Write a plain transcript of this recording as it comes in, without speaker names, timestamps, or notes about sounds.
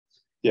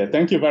Yeah,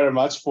 thank you very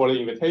much for the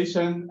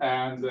invitation.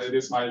 And it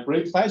is my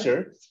great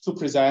pleasure to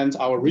present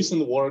our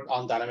recent work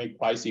on dynamic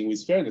pricing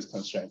with fairness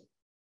constraint.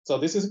 So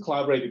this is a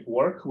collaborative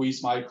work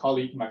with my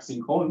colleague,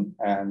 Maxine Cohen,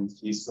 and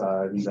he's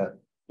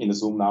in the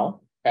Zoom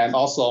now. And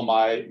also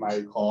my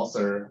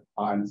co-author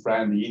and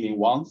friend, Yining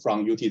Wang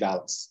from UT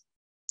Dallas.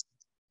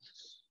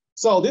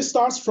 So this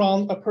starts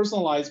from a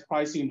personalized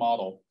pricing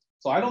model.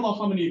 So I don't know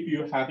how many of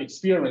you have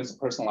experienced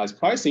personalized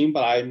pricing,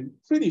 but I'm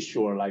pretty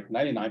sure, like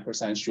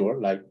 99%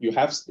 sure, like you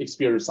have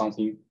experienced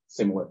something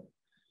similar.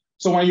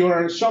 So when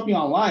you're shopping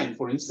online,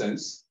 for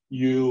instance,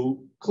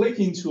 you click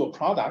into a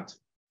product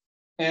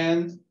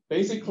and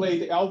basically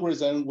the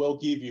algorithm will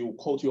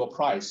quote you a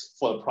price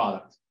for the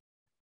product.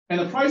 And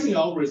the pricing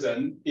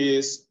algorithm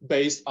is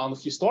based on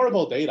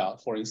historical data,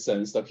 for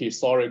instance, the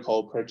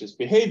historical purchase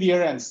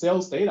behavior and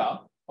sales data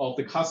of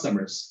the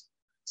customers.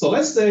 So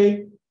let's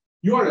say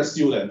you are a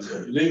student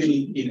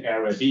living in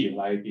area B,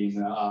 like in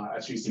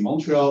HEC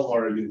Montreal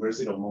or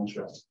University of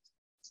Montreal.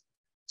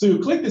 So you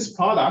click this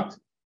product,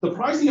 the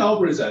pricing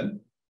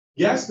algorithm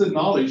gets the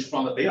knowledge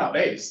from the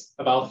database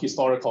about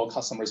historical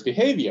customers'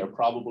 behavior,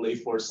 probably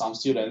for some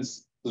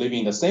students living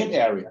in the same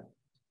area.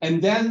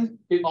 And then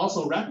it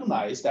also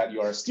recognizes that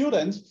you are a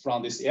student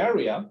from this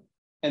area,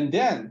 and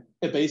then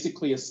it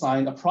basically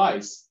assigns a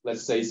price,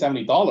 let's say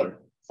 $70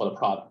 for the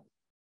product.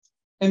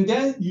 And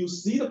then you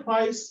see the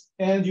price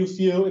and you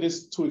feel it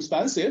is too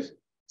expensive.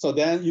 So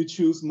then you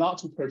choose not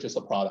to purchase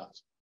a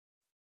product.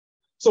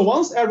 So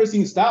once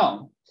everything is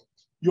done,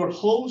 your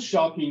whole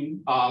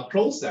shopping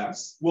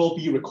process will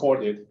be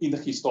recorded in the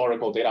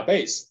historical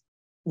database,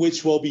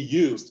 which will be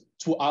used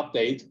to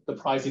update the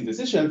pricing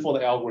decision for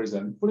the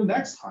algorithm for the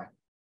next time.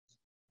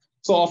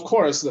 So of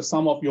course,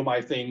 some of you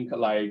might think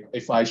like,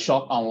 if I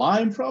shop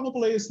online,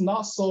 probably it's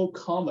not so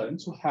common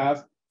to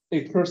have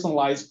a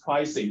personalized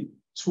pricing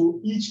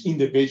to each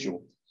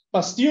individual,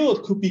 but still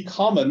it could be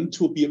common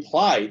to be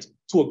applied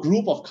to a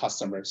group of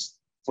customers.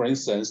 For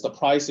instance, the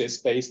price is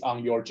based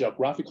on your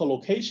geographical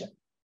location.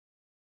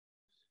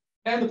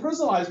 And the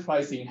personalized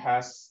pricing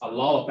has a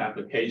lot of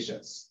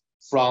applications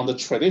from the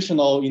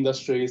traditional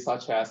industries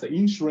such as the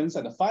insurance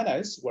and the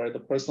finance, where the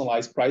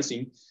personalized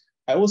pricing,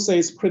 I would say,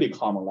 is pretty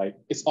common. Like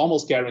it's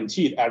almost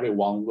guaranteed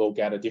everyone will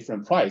get a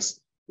different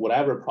price,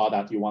 whatever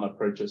product you want to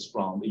purchase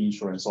from the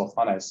insurance or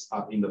finance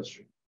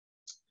industry.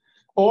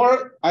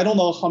 Or I don't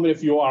know how many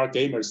of you are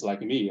gamers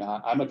like me.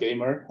 I'm a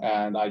gamer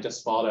and I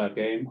just bought a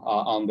game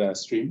on the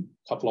stream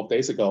a couple of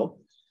days ago.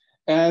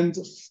 And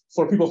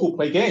for people who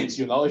play games,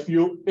 you know, if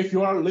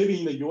you are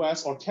living in the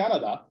US or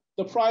Canada,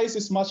 the price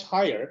is much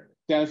higher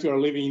than if you're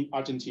living in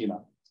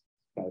Argentina.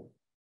 Right?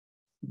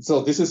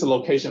 So this is a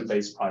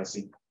location-based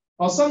pricing.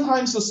 Well,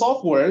 sometimes the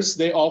softwares,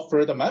 they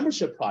offer the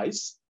membership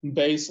price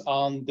based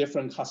on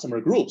different customer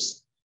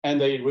groups. And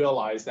they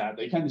realize that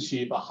they can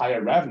achieve a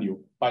higher revenue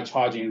by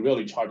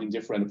really charging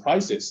different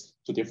prices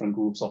to different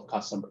groups of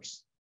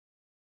customers.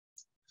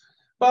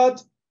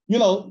 But, you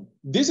know,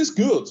 this is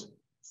good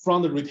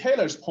from the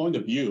retailer's point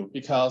of view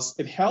because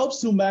it helps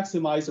to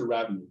maximize the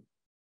revenue.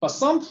 But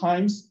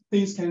sometimes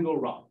things can go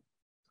wrong.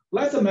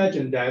 Let's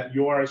imagine that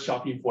you are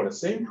shopping for the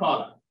same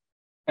product.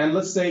 And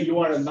let's say you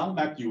are a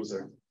non-Mac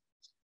user.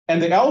 And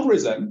the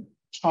algorithm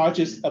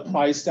charges a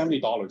price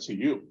 $70 to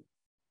you.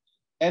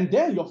 And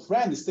then your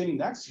friend is sitting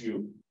next to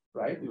you,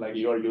 right? Like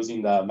you're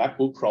using the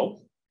MacBook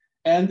Pro.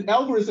 And the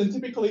algorithm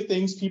typically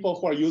thinks people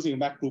who are using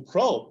MacBook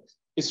Pro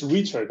is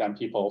richer than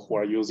people who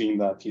are using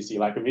the PC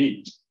like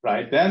me,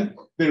 right? Then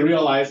they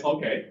realize,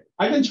 okay,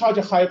 I can charge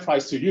a higher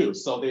price to you.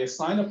 So they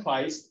assign a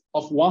price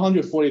of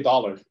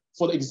 $140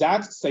 for the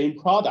exact same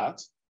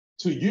product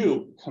to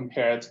you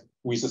compared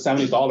with the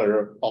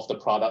 $70 of the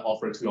product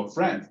offered to your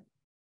friend.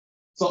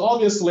 So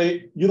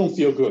obviously you don't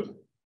feel good.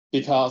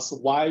 Because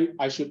why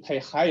I should pay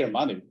higher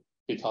money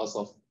because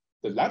of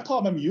the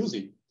laptop I'm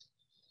using.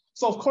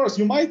 So of course,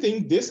 you might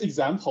think this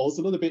example is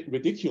a little bit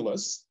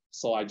ridiculous.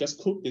 So I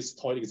just took this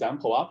toy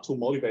example up to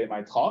motivate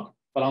my talk.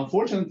 But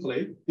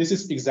unfortunately, this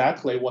is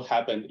exactly what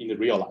happened in the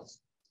real life.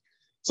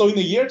 So in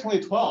the year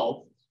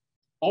 2012,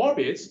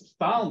 Orbit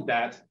found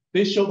that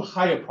they showed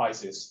higher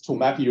prices to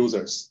Mac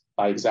users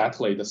by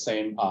exactly the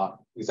same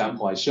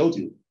example I showed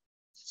you.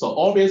 So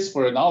Orbit,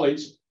 for your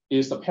knowledge,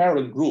 is the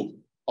parent group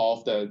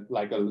of a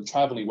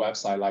traveling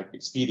website like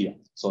Expedia.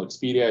 So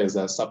Expedia is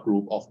a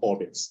subgroup of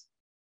Orbitz.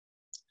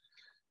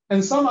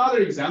 And some other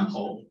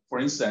example, for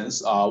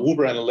instance,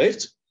 Uber and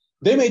Lyft,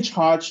 they may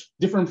charge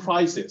different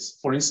prices.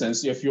 For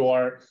instance, if you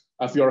are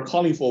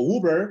calling for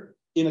Uber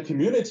in a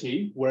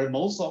community where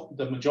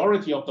the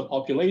majority of the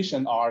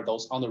population are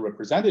those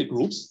underrepresented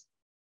groups,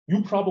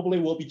 you probably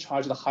will be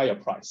charged a higher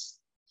price.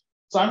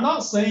 So I'm not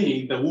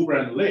saying that Uber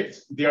and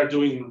Lyft, they are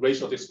doing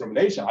racial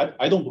discrimination.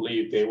 I don't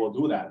believe they will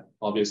do that,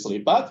 obviously.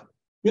 But,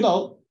 you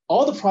know,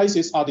 all the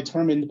prices are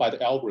determined by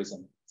the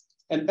algorithm.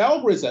 And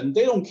algorithm,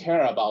 they don't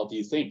care about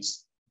these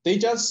things. They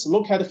just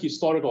look at the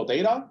historical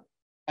data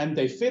and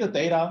they fit the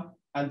data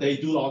and they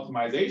do the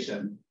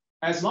optimization.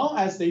 As long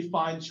as they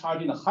find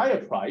charging a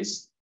higher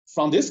price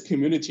from this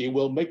community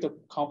will make the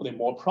company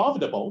more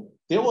profitable,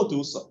 they will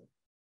do so.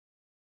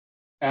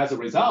 As a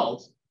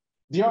result,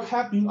 there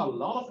have been a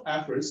lot of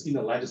efforts in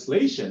the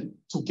legislation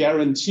to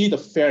guarantee the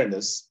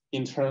fairness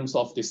in terms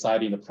of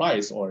deciding the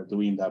price or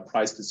doing the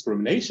price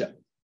discrimination.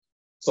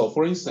 So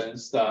for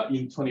instance,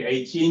 in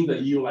 2018, the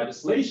EU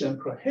legislation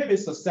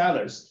prohibits the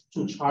sellers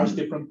to charge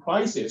different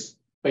prices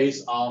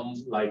based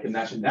on like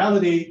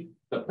nationality,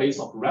 the place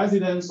of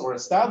residence or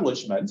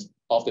establishment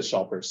of the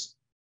shoppers.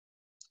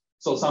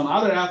 So some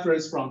other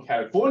efforts from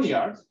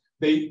California,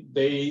 they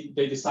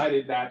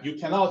decided that you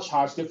cannot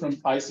charge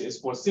different prices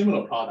for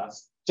similar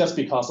products just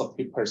because of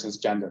the person's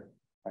gender.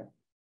 Right?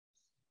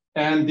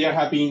 And there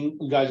have been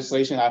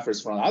legislation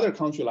efforts from other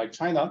countries like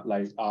China,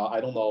 like I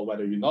don't know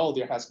whether you know,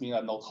 there has been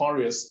a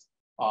notorious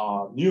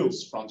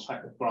news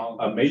from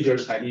a major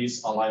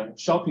Chinese online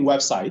shopping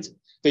website.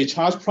 They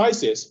charge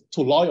prices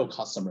to loyal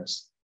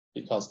customers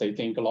because they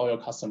think loyal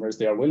customers,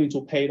 they are willing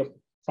to pay the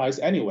price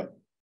anyway.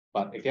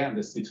 But again,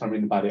 it's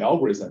determined by the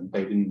algorithm.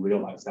 They didn't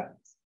realize that.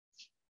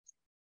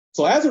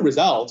 So as a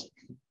result,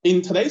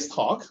 in today's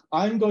talk,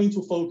 I'm going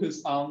to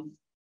focus on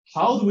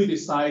how do we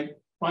decide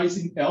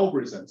pricing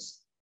algorithms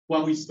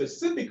when we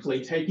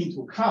specifically take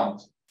into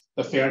account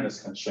the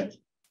fairness constraint.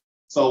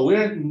 So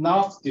we're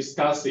not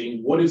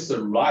discussing what is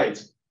the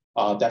right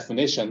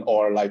definition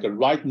or like a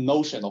right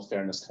notion of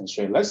fairness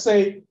constraint. Let's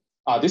say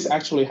this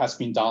actually has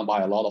been done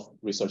by a lot of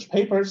research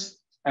papers,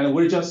 and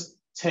we just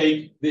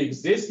take the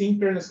existing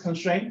fairness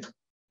constraint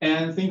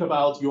and think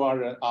about you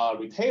are a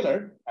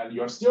retailer and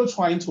you're still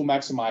trying to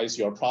maximize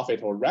your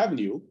profit or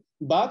revenue,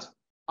 but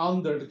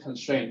under the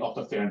constraint of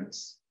the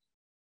fairness.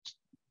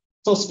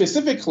 So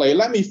specifically,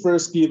 let me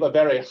first give a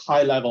very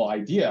high level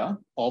idea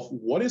of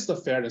what is the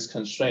fairness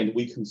constraint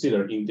we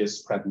consider in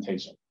this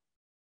presentation.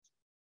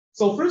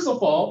 So first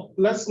of all,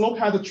 let's look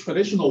at the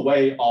traditional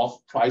way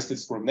of price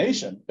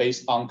discrimination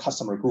based on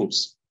customer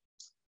groups.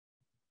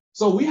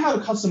 So we have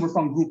a customer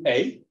from group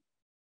A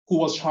who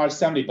was charged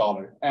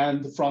 $70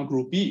 and from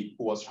group B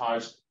who was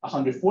charged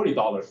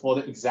 $140 for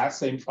the exact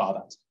same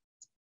product.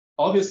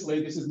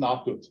 Obviously, this is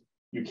not good.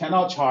 You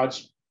cannot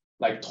charge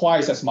like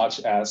twice as much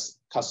as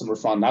customer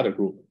from another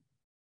group.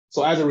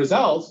 So as a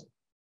result,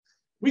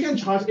 we can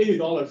charge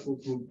 $80 for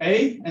group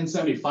A and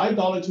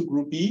 $75 to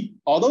group B,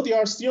 although there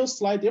are still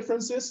slight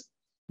differences,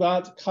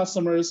 but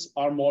customers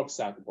are more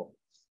acceptable.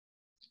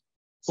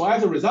 So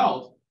as a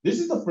result, this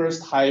is the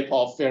first type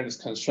of fairness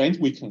constraint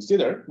we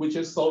consider, which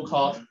is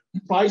so-called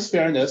price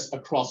fairness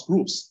across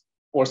groups,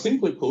 or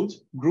simply put,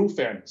 group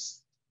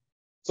fairness.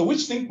 So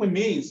which simply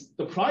means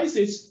the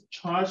prices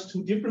charged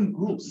to different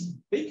groups,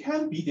 they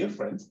can be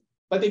different,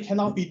 but they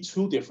cannot be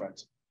too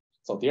different.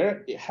 So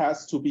there it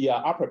has to be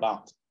an upper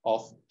bound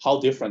of how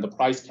different the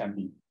price can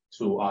be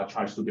to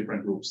charge to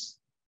different groups.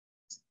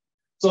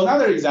 So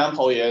another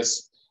example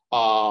is,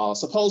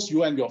 suppose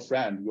you and your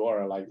friend,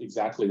 you're like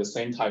exactly the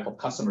same type of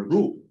customer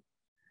group,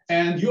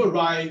 and you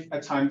arrive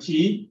at time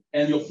t,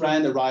 and your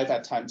friend arrived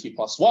at time t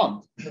plus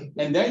 1.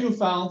 And then you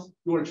found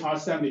you were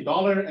charged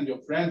 $70 and your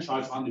friend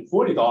charged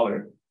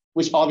 $140,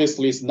 which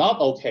obviously is not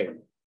okay,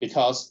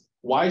 because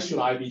why should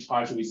I be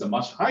charged with a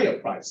much higher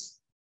price?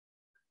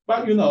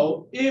 But you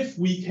know, if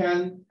we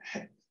can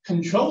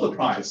control the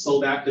price so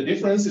that the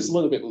difference is a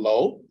little bit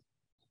low,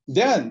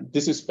 then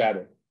this is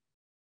better.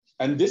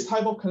 And this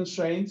type of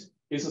constraint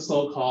is a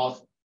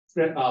so-called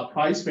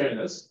price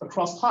fairness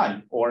across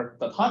time, or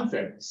the time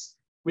fairness,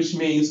 which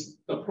means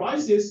the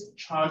prices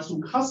charged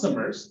to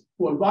customers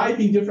who arrive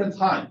in different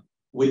time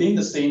within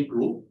the same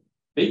group,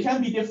 they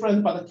can be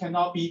different, but it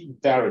cannot be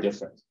very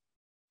different.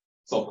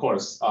 So of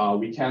course,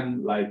 we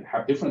can like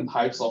have different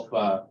types of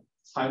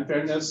time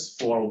fairness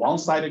for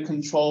one-sided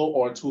control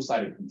or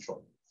two-sided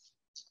control.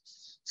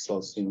 So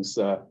since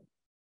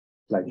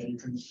like,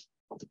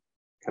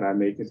 can I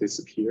make it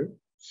disappear?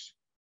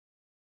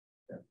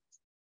 Yeah.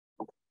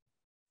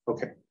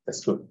 Okay,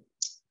 that's good.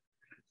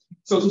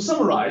 So to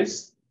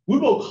summarize, we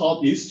will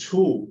call these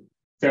two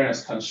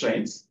fairness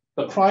constraints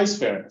the price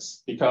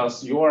fairness,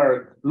 because you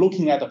are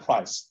looking at the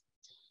price.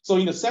 So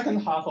in the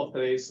second half of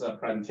today's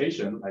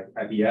presentation, like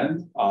at the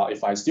end,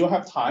 if I still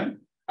have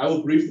time, I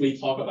will briefly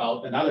talk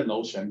about another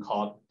notion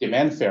called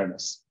demand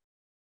fairness.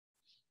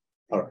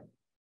 All right.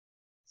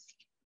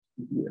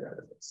 Yeah,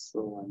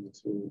 so I need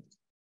to,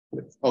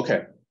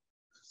 okay.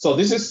 So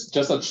this is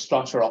just a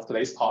structure of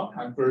today's talk.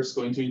 I'm first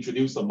going to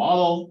introduce the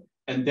model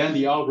and then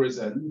the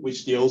algorithm,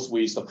 which deals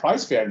with the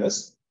price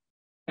fairness.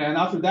 And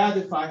after that,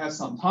 if I have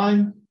some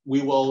time,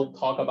 we will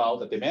talk about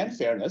the demand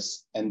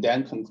fairness and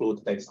then conclude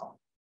today's talk.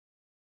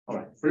 All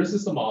right, first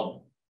is the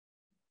model.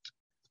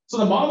 So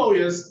the model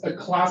is a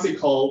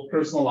classical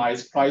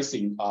personalized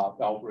pricing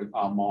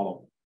algorithm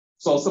model.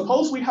 So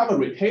suppose we have a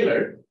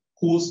retailer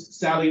who's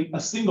selling a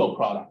single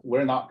product.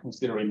 We're not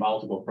considering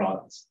multiple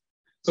products.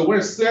 So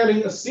we're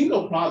selling a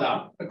single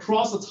product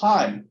across the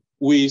time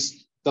with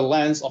the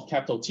length of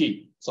capital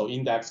T, so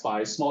indexed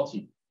by small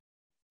t.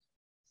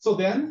 So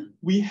then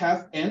we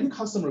have n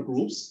customer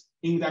groups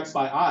indexed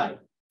by I.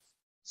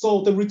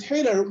 So the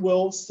retailer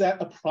will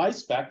set a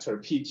price vector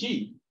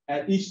PT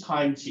at each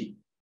time t.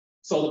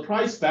 So the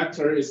price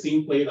vector is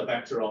simply the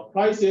vector of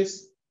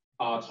prices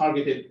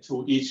targeted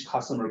to each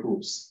customer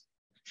groups.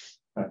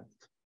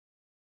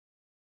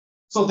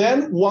 So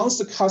then once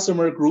the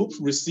customer group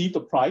receive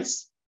the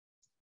price,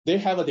 they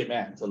have a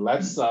demand. So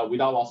let's,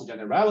 without loss of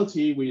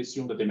generality, we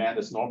assume the demand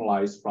is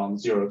normalized from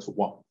 0 to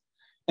 1.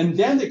 And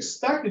then the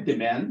expected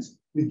demand,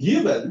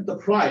 given the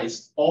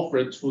price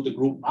offered to the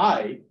group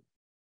I,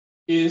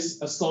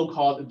 is a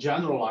so-called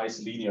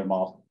generalized linear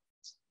model.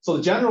 So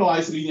the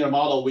generalized linear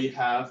model, we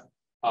have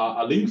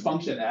a link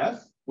function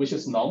f, which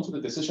is known to the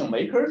decision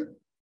maker,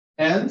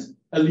 and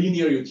a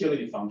linear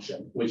utility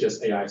function, which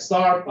is ai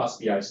star plus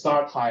bi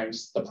star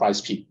times the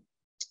price p.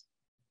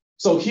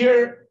 So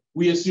here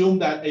we assume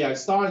that ai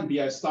star and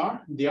bi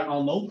star, they are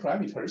unknown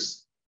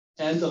parameters,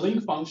 and the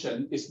link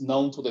function is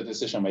known to the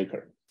decision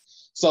maker.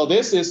 So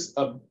this is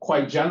a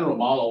quite general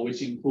model,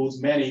 which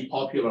includes many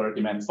popular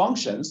demand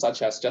functions,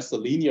 such as just a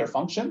linear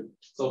function.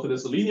 So for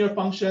this linear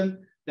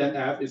function, then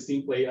f is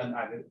simply an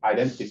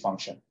identity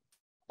function.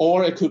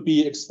 Or it could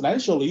be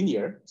exponential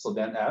linear, so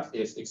then f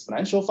is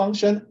exponential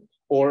function,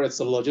 or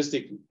it's a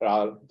logistic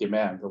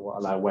demand,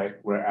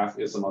 where f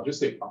is a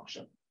logistic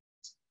function.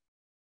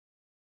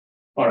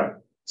 All right,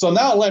 so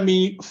now let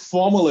me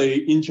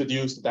formally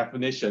introduce the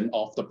definition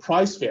of the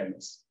price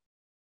fairness.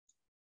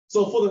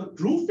 So for the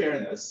group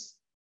fairness,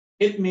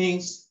 it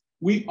means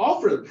we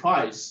offer the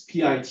price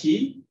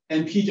PIT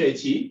and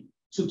PJT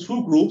to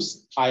two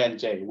groups, I and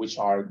J, which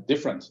are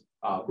different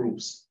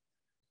groups.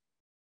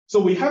 So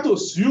we have to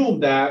assume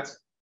that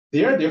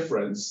their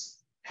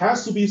difference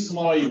has to be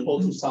smaller or equal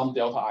to some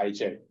delta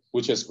ij,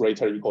 which is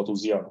greater or equal to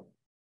 0.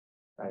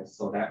 Right?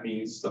 So that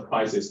means the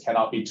prices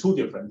cannot be too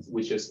different,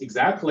 which is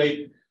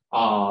exactly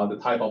the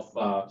type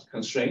of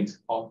constraint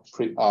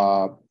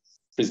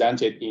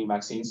presented in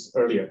Maxine's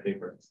earlier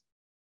paper.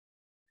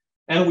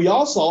 And we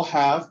also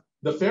have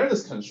the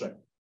fairness constraint,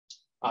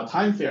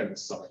 time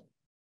fairness, sorry.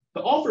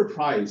 The offer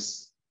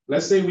price,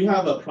 let's say we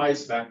have a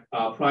price vector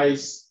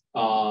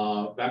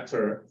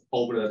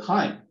over the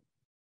time.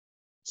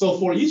 So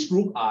for each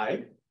group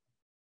I,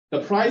 the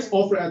price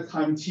offered at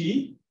time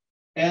t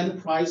and the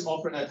price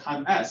offered at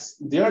time s,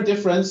 their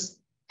difference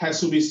has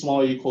to be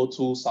small or equal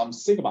to some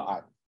sigma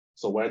I.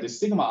 So where the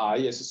sigma I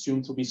is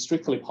assumed to be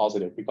strictly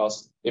positive,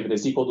 because if it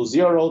is equal to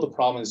 0, the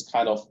problem is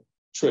kind of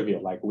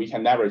trivial, like we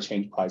can never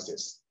change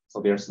prices. So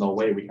there's no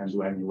way we can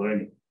do any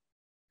learning.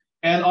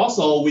 And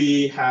also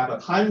we have a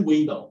time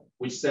window,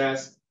 which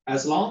says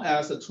as long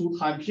as the two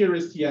time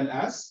periods t and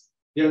s,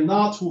 they're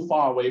not too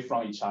far away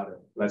from each other.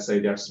 Let's say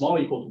they're small or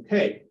equal to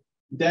k,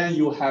 then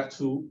you have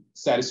to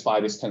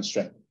satisfy this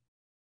constraint,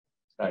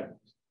 right?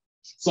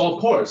 So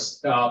of course,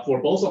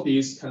 for both of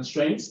these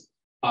constraints,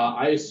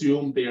 I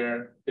assume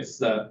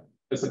it's a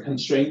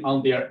constraint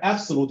on their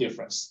absolute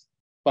difference.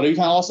 But you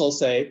can also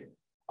say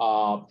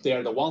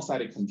they're the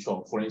one-sided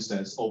control. For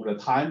instance, over the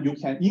time, you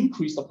can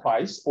increase the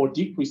price or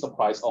decrease the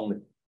price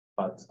only.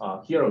 But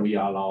here we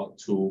are allowed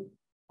to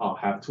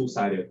have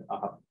two-sided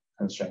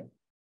constraint.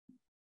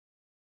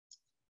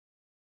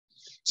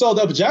 So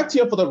the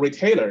objective for the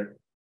retailer,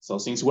 so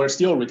since we're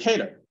still a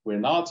retailer, we're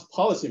not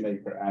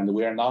policymaker and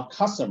we're not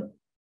customer.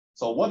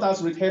 So what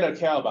does retailer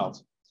care about?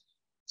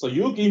 So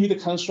you give me the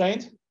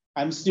constraint,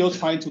 I'm still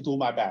trying to do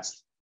my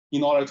best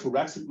in order to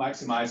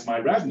maximize my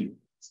revenue.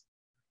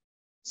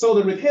 So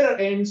the retailer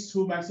aims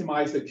to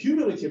maximize the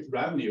cumulative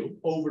revenue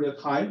over the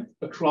time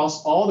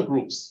across all the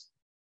groups.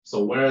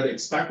 So where the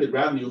expected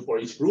revenue for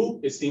each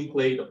group is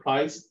simply the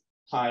price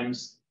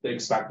times the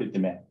expected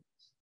demand.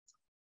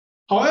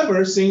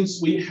 However,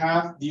 since we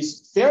have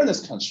this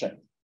fairness constraint,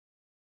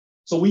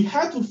 so we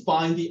had to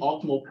find the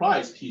optimal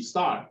price P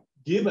star,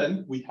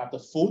 given we have the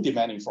full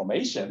demand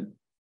information,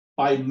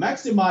 by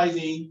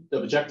maximizing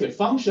the objective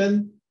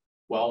function.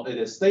 Well, it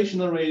is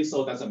stationary,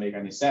 so it doesn't make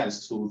any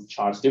sense to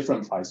charge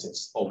different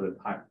prices over the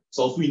time.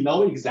 So if we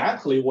know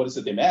exactly what is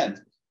the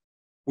demand,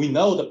 we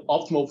know the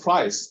optimal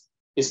price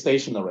is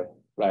stationary,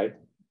 right?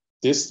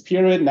 This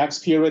period,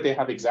 next period, they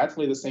have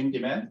exactly the same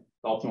demand.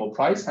 The optimal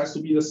price has to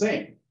be the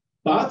same,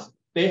 but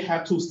they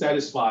have to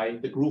satisfy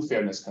the group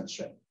fairness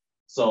constraint.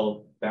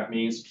 So that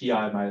means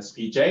Pi minus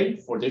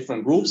Pj for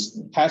different groups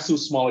has to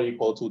small or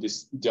equal to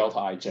this delta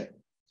ij.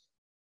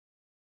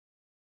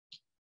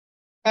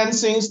 And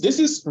since this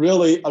is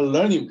really a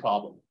learning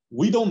problem,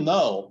 we don't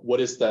know what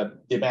is the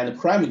demand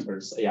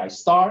parameters ai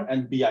star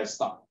and bi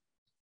star.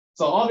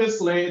 So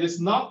obviously it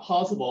is not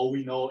possible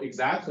we know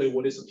exactly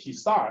what is a P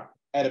star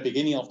at the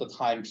beginning of the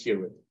time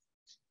period.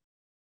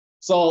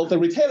 So the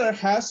retailer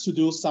has to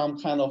do some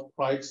kind of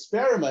price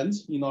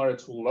experiment in order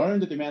to learn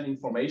the demand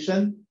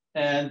information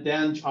and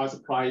then charge a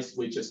price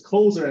which is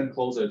closer and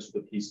closer to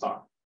the P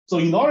star. So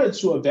in order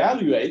to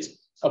evaluate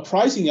a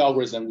pricing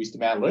algorithm with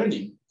demand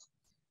learning,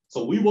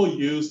 so we will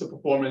use the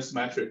performance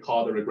metric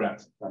called the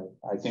regret. Right?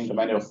 I think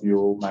many of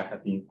you might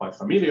have been quite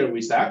familiar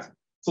with that.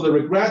 So the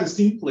regret is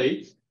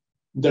simply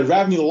the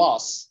revenue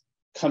loss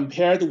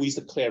compared with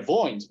the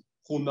clairvoyant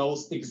who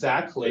knows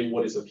exactly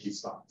what is a P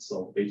star.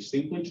 So they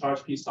simply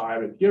charge P star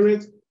every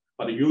period,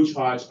 but you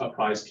charge a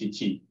price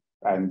PT,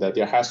 and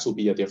there has to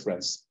be a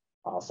difference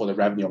for the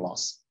revenue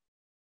loss.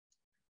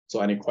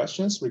 So any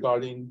questions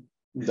regarding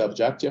the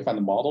objective and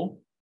the model?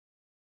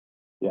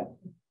 Yeah.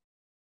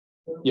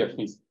 Yeah,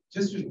 please. I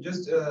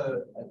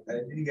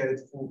didn't get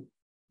it full.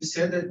 You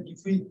said that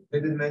if the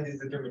demand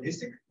is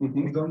deterministic,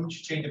 we don't need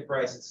to change the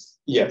prices.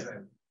 Yeah.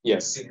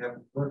 Yes. We can have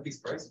one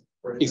fixed price.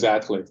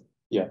 Exactly.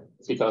 Yeah.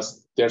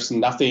 Because there's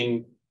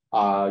nothing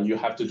you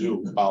have to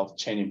do about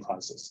changing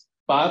prices.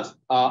 But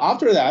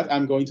after that,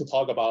 I'm going to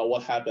talk about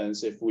what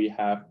happens if we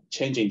have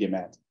changing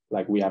demand,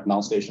 like we have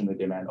non-stationary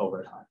demand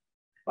over time.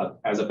 But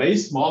as a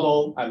base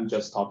model, I'm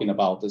just talking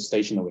about the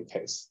stationary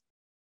case.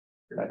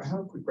 I have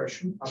a quick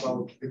question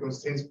about the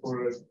constraints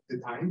for the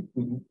time.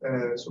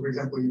 So, for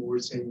example, you were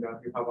saying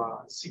that you have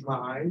a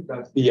sigma I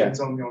that depends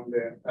only on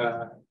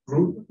the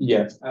group,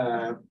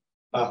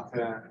 but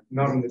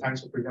not on the time.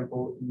 So, for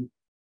example,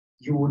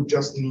 you would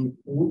just need,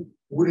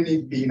 wouldn't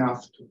it be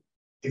enough to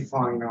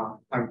define a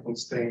time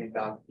constraint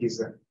that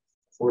is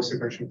for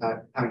sequential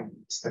time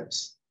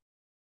steps?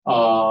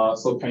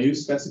 So can you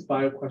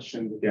specify your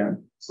question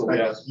again? So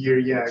like here,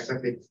 yeah,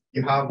 exactly.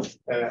 You have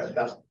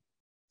that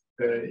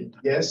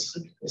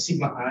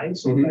sigma I,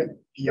 so like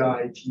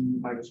PIT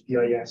minus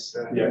PIS,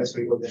 so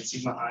you got then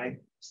sigma I.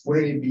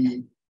 Wouldn't it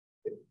be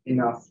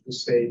enough to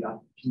say that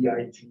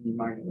PIT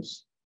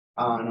minus,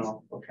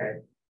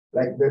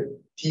 like the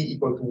T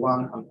equal to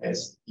 1 and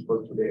S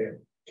equal to the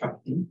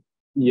cap T?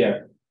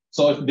 Yeah.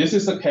 So if this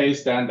is the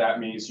case, then that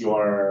means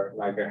you're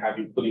like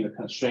having putting a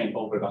constraint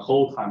over the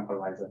whole time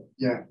horizon.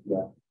 Yeah.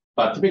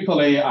 But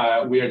typically,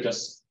 we are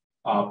just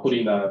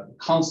putting a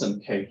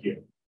constant K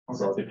here. Okay.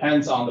 So it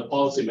depends on the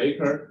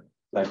policymaker,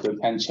 like we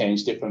can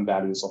change different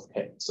values of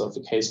K. So if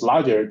the K is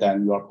larger,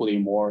 then you are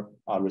putting more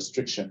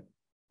restriction.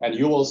 And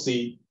you will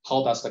see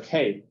how does the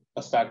K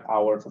affect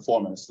our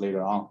performance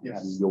later on,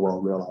 and you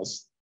will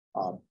realize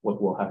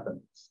what will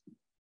happen.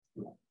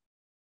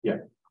 Yeah.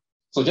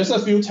 So just a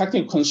few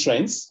technical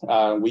constraints.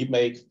 We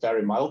make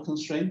very mild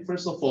constraint.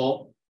 First of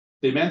all,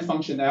 demand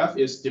function F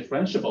is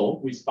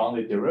differentiable with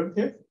bounded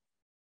derivative,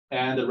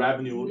 and the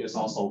revenue is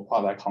also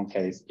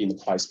quasi-concave in the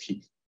price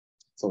peak.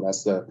 So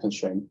that's the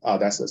constraint.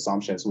 That's the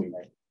assumptions we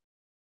make.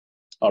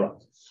 All right.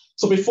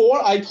 So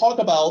before I talk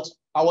about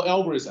our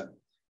algorithm,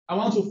 I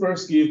want to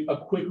first give a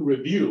quick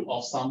review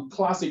of some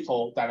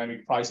classical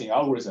dynamic pricing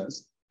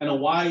algorithms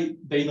and why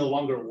they no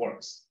longer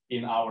work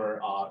in our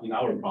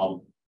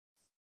problem.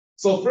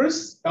 So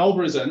first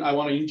algorithm I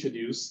want to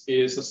introduce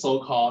is the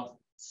so-called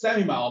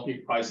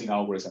semi-myopic pricing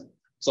algorithm.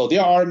 So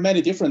there are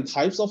many different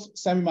types of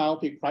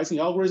semi-myopic pricing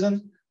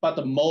algorithm, but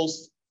the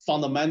most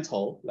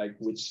fundamental, like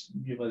which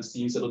even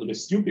seems a little bit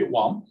stupid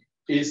one,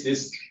 is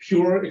this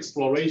pure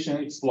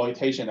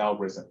exploitation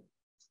algorithm.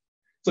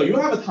 So you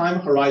have a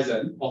time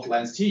horizon of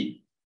length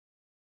t.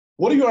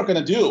 What you are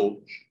going to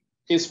do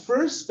is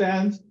first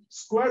spend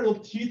square root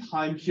of t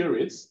time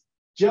periods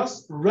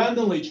just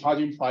randomly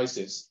charging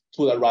prices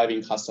to the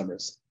arriving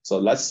customers. So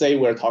let's say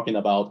we're talking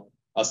about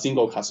a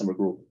single customer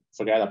group.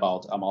 Forget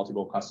about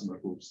multiple customer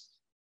groups.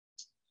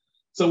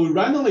 So we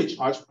randomly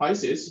charge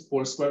prices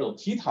for square root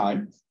of t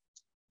time.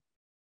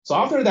 So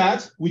after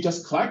that, we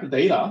just collect the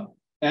data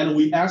and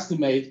we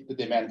estimate the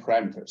demand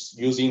parameters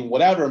using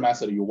whatever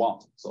method you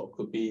want. So it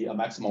could be a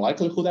maximum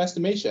likelihood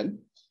estimation,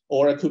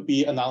 or it could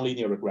be a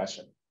nonlinear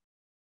regression.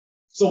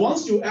 So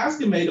once you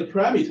estimate the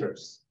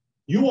parameters,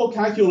 you will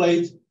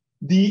calculate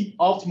the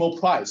optimal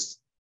price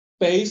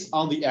based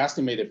on the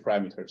estimated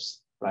parameters,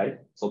 right?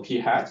 So p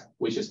hat,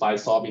 which is by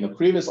solving the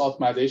previous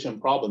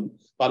optimization problem,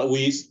 but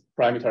with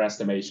parameter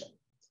estimation.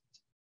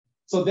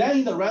 So then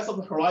in the rest of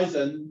the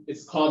horizon,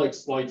 it's called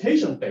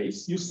exploitation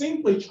phase. You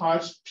simply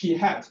charge p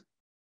hat,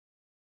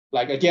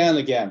 like again and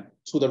again,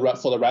 for the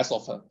rest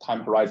of the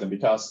time horizon,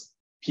 because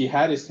p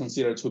hat is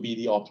considered to be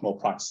the optimal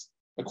price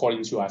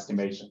according to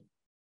estimation.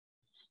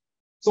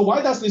 So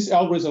why does this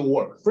algorithm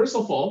work? First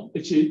of all,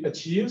 it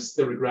achieves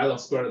the regret of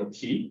square root of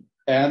t,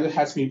 and it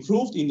has been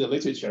proved in the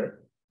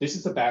literature. This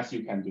is the best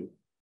you can do.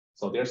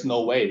 So there's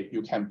no way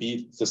you can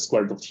beat the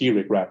square root of t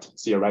regret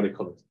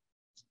theoretically.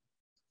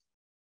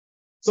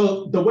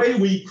 So the way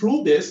we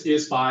prove this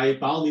is by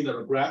bounding the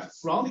regret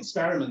from the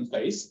experiment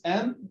phase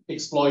and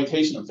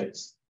exploitation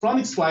phase. From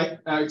the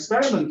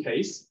experiment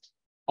case,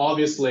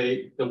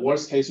 obviously the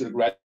worst case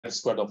regret is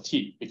square root of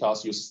t,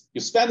 because you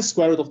spend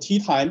square root of t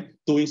time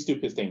doing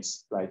stupid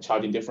things, right?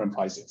 Charging different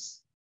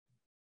prices.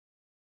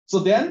 So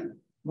then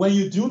when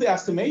you do the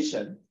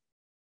estimation,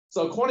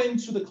 so according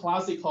to the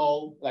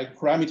classical like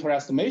parameter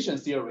estimation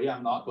theory,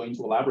 I'm not going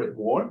to elaborate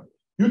more,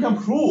 you can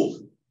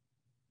prove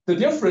the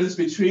difference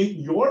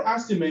between your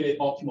estimated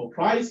optimal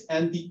price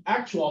and the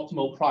actual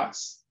optimal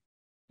price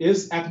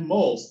is at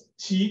most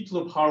t to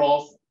the power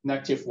of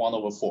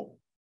 -1/4.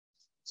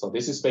 So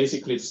this is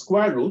basically the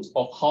square root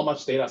of how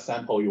much data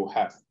sample you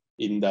have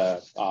in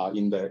the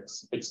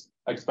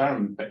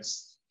experiment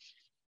phase.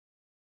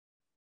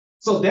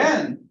 So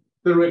then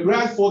the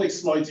regret for the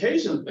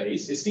exploitation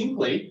phase is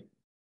simply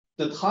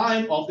the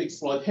time of the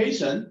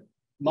exploitation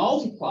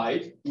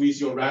multiplied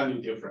with your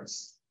revenue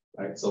difference.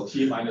 Right? So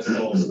t minus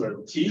rho square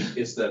root t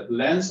is the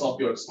length of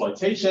your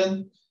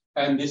exploitation,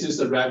 and this is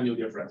the revenue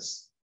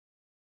difference.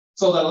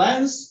 So the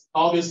length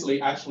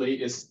obviously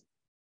actually is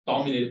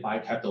dominated by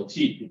capital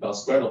T,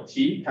 because square root of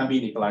t can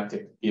be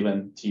neglected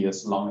given t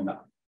is long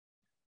enough.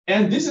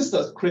 And this is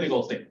the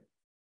critical thing.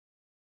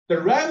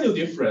 The revenue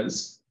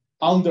difference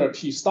under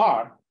P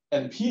star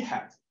and P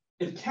hat,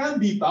 it can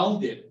be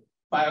bounded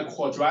by a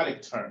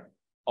quadratic term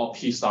of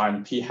P star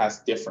and P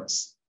hat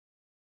difference.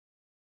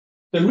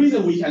 The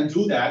reason we can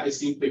do that is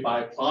simply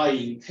by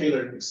applying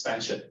tailored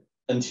expansion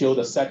until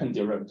the second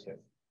derivative.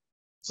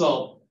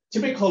 So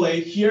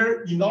typically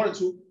here, in order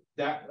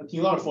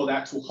for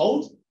that to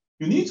hold,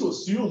 you need to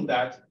assume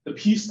that the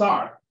P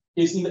star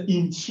is in the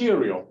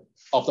interior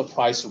of the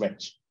price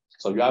range.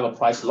 So you have a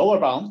price lower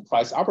bound,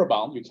 price upper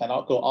bound, you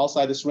cannot go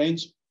outside this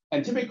range.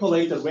 And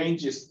typically the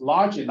range is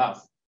large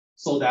enough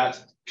so that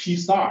P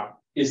star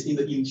is in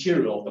the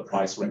interior of the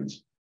price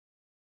range.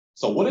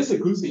 So what is the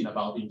good thing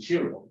about the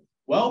interior?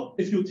 Well,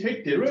 if you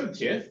take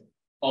derivative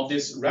of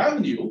this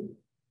revenue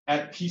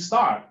at P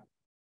star,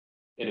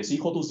 it is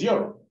equal to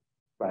 0,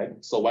 right?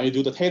 So when you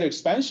do the Taylor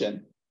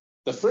expansion,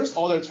 the first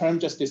order term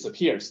just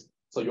disappears.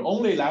 So you're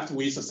only left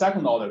with the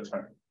second order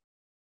term.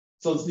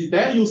 So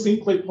then you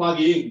simply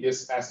plug in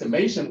this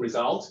estimation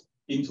result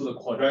into the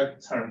quadratic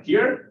term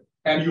here,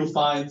 and you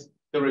find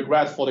the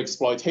regret for the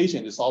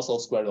exploitation is also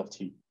square root of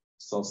t.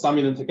 So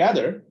summing them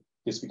together,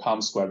 this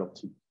becomes square root of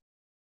t.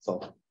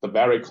 So the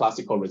very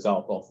classical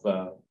result of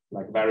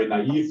like very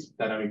naive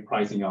dynamic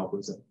pricing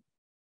algorithm.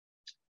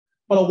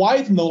 But why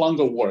it no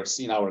longer works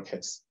in our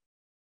case?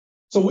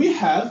 So we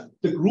have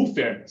the group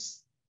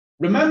fairness.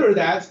 Remember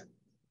that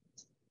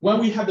when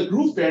we have the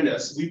group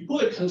fairness, we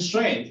put a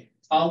constraint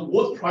on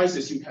what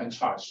prices you can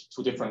charge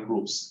to different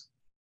groups.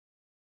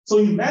 So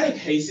in many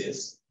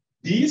cases,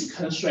 these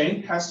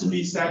constraint has to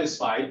be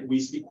satisfied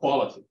with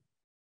equality.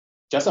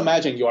 Just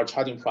imagine you are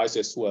charging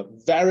prices to a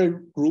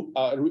group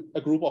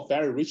of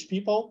very rich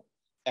people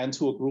and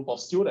to a group of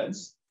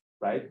students,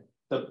 right?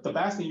 The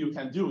best thing you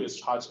can do is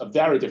charge a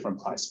very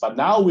different price. But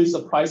now with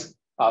the price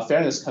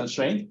fairness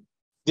constraint,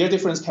 their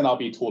difference cannot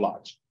be too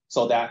large,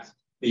 so that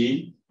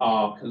the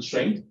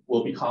constraint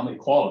will become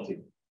equality.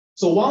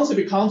 So once it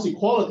becomes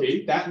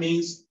equality, that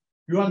means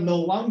you are no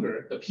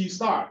longer, the P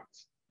star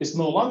is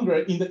no longer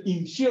in the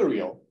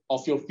interior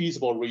of your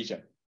feasible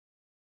region.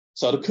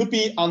 So it could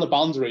be on the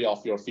boundary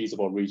of your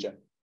feasible region.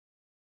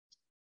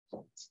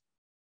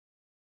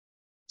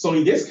 So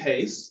in this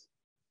case,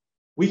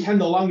 we can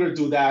no longer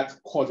do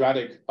that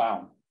quadratic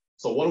bound.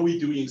 So what we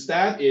do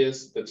instead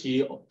is the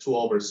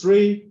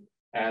T2/3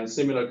 and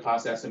similar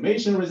cost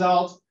estimation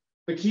result.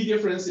 The key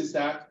difference is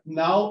that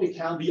now it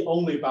can be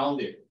only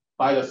bounded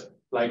by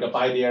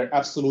their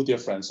absolute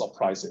difference of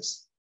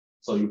prices.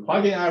 So you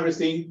plug in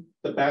everything,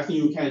 the best thing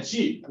you can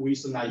achieve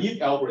with the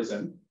naive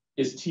algorithm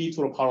is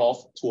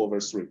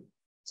T⁻²3.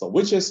 So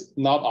which is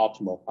not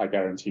optimal, I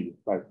guarantee you.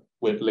 Right?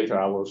 Later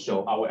I will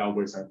show our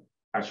algorithm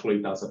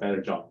actually does a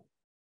better job.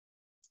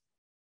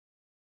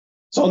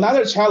 So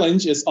another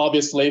challenge is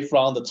obviously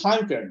from the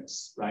time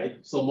fairness, right?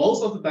 So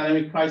most of the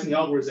dynamic pricing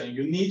algorithm,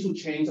 you need to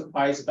change the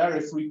price very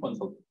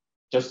frequently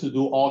just to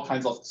do all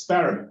kinds of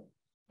experiments.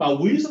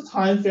 But with the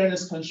time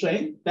fairness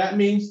constraint, that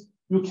means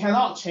you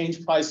cannot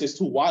change prices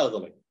too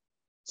wildly.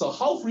 So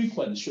how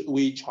frequent should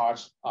we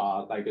charge,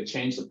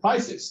 change the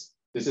prices?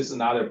 This is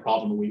another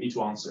problem we need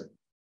to answer.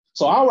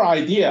 So our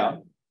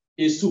idea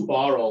is to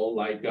borrow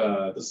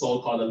the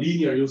so-called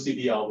linear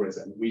UCD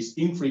algorithm with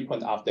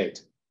infrequent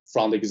update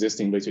from the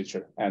existing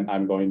literature. And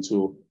I'm going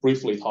to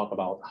briefly talk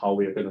about how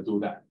we're going to do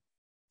that.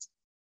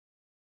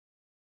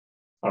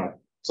 All right,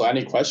 so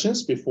any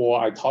questions before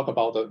I talk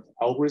about the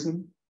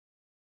algorithm?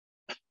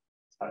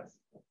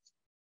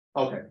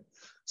 Okay,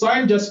 so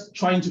I'm just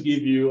trying to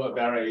give you a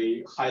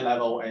very high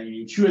level and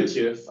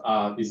intuitive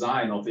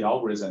design of the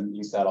algorithm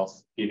instead of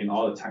giving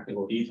all the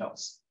technical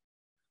details.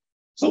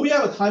 So we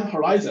have a time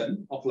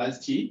horizon of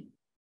length t,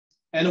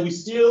 and we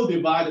still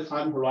divide the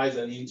time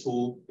horizon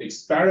into the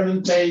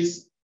experiment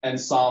phase and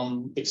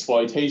some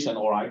exploitation,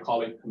 or I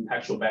call it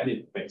contextual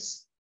bandit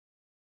phase.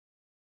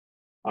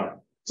 All right,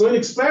 so in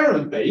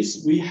experiment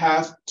phase, we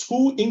have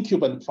two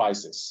incumbent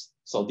prices.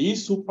 So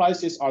these two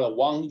prices are the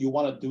one you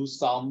want to do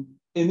some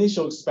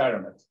initial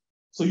experiment.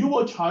 So you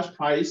will charge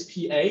price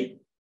PA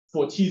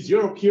for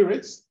T0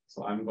 periods.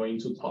 So I'm going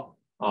to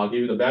give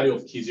you the value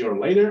of T0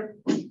 later.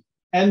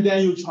 And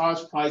then you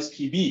charge price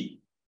PB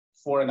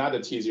for another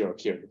T0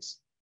 periods.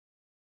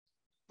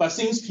 But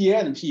since PA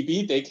and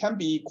PB, they can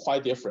be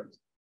quite different.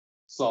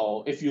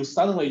 So if you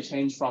suddenly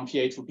change from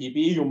PA to PB,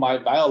 you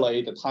might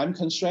violate the time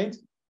constraint.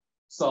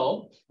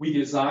 So we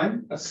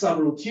designed a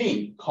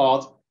subroutine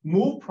called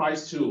move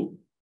price to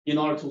in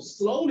order to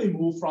slowly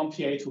move from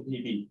PA to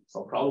PB.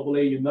 So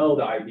probably you know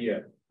the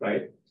idea,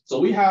 right? So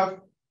we have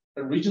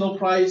a regional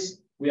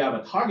price, we have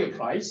a target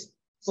price.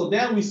 So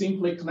then we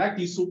simply connect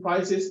these two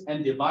prices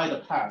and divide the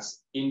path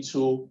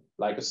into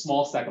like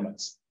small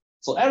segments.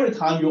 So every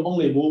time you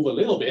only move a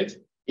little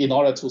bit in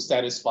order to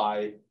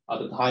satisfy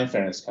the time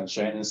fairness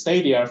constraint and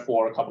stay there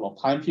for a couple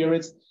of time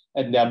periods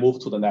and then move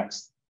to the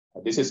next.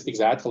 This is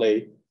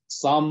exactly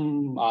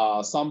some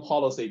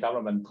policy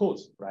government put,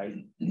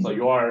 right? So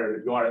you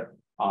are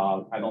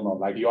I don't know,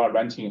 like you are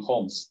renting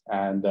homes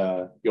and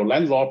your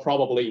landlord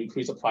probably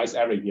increase the price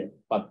every year,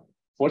 but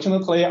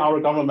Fortunately, our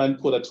government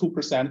put a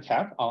 2%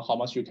 cap on how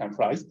much you can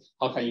price,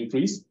 how can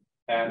increase.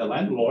 And the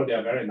landlord, they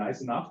are very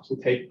nice enough to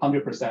take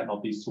 100%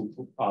 of these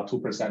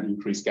 2%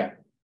 increase gap.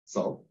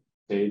 So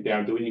they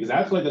are doing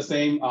exactly the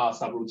same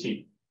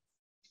subroutine,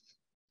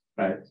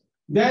 right?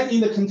 Then in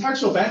the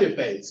contextual bandit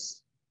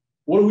phase,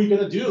 what we're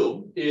gonna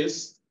do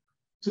is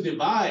to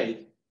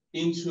divide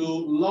into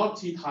log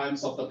t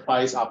times of the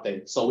price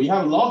update. So we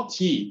have log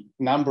t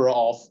number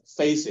of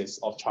phases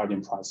of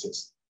charging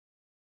prices.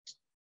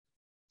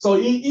 So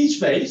in each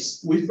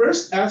phase, we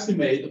first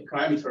estimate the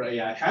parameter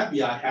AI hat,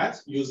 BI hat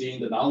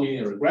using the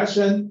nonlinear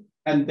regression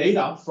and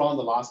data from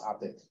the last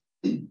update.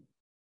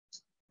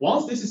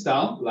 Once this is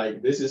done,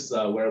 like this is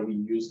where we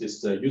use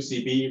this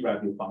UCB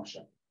revenue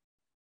function.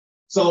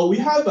 So we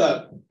have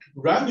a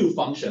revenue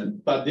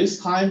function, but this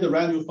time the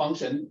revenue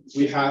function,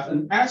 we have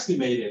an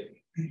estimated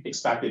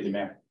expected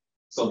demand.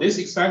 So this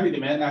expected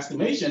demand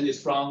estimation is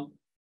from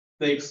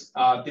the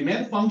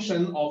demand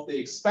function of the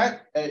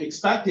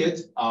expected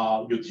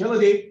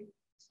utility,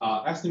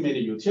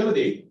 estimated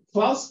utility,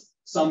 plus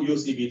some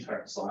UCB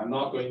terms. So I'm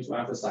not going to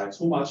emphasize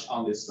too much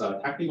on this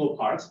technical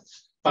part,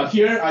 but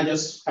here I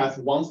just have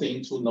one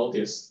thing to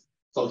notice.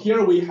 So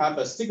here we have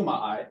a sigma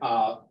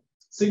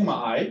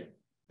I.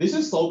 This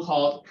is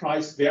so-called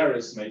price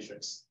variance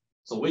matrix.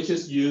 So which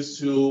is used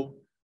to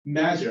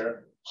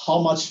measure how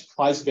much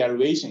price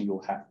variation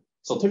you have.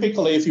 So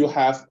typically, if you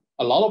have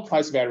a lot of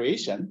price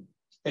variation,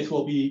 it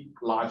will be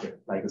larger,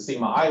 like the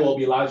sigma I will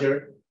be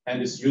larger,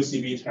 and this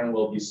UCB term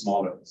will be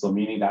smaller. So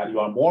meaning that you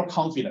are more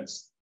confident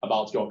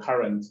about your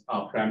current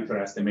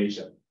parameter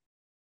estimation.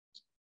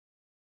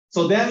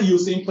 So then you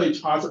simply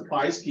charge the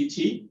price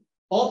PT,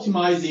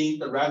 optimizing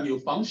the revenue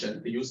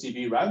function, the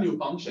UCB revenue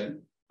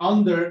function,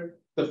 under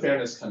the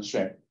fairness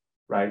constraint,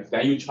 right?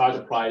 Then you charge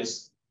the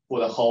price for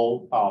the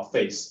whole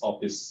phase of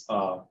this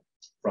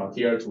from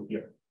here to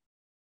here.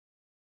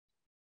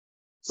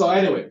 So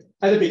anyway,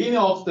 at the beginning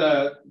of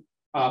the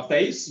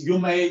phase, you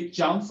may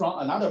jump from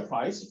another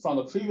price from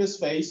the previous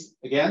phase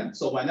again.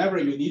 So whenever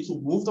you need to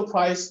move the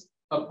price,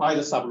 apply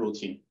the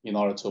subroutine in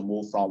order to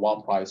move from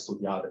one price to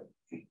the other.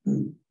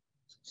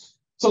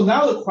 So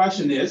now the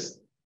question is,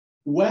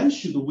 when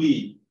should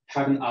we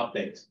have an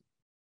update?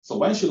 So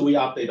when should we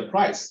update the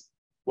price?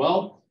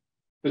 Well,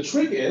 the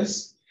trick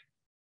is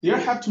there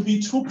have to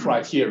be two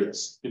criteria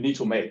you need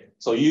to make.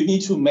 So you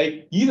need to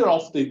make either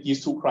of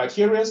these two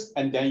criteria,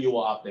 and then you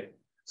will update.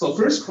 So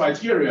first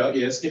criteria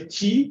is if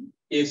t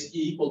is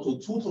equal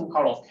to 2 to the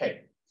power of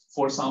k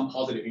for some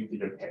positive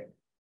integer k.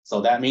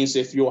 So that means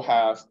if you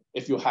have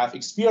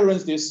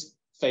experienced this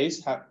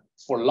phase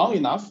for long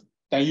enough,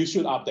 then you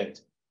should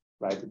update,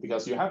 right?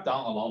 Because you have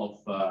done a lot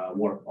of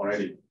work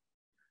already.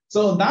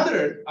 So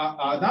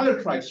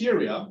another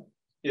criteria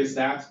is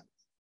that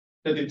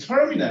the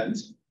determinant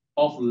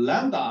of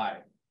lambda I.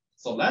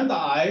 So lambda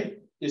I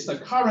is the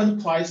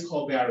current price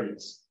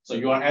covariance. So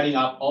you are adding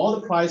up all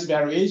the price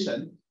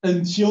variation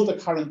until the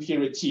current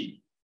period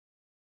t.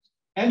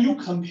 And you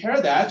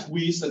compare that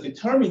with the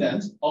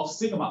determinant of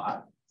sigma I.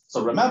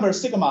 So remember,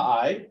 sigma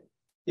I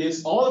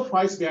is all the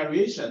price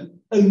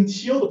variation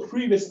until the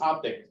previous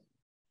update.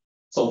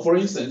 So for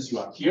instance, you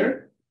are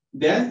here,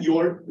 then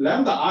your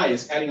lambda I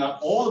is adding up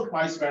all the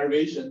price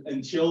variation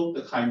until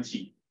the time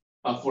t.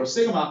 For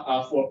sigma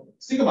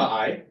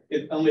I,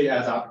 it only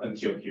adds up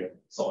until here.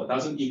 So it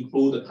doesn't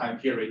include the time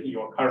period in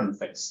your current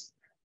phase.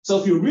 So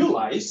if you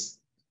realize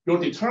your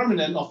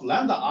determinant of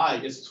lambda I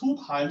is 2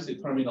 times the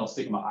determinant of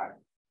sigma I,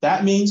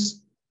 that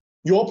means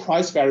your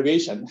price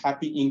variation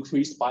have been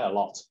increased by a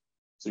lot.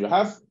 So you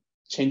have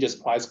changes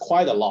price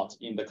quite a lot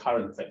in the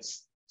current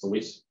phase. So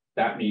which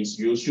that means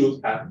you should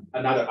have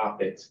another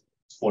update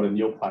for the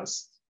new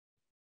price.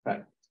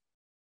 Right.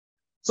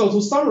 So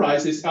to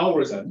summarize this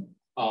algorithm,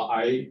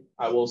 I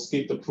will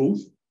skip the proof.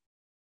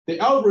 The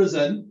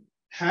algorithm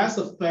has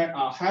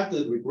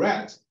the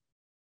regret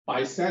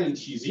by setting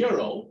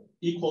t0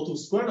 equal to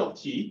square root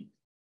of t,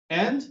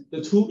 and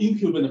the two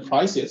incumbent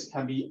prices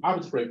can be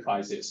arbitrary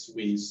prices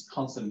with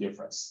constant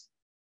difference.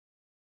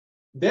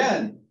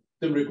 Then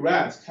the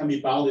regret can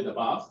be bounded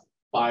above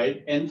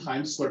by n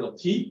times square root of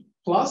t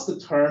plus the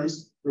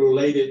terms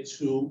related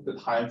to the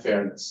time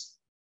fairness.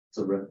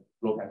 So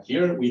look at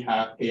here, we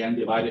have kn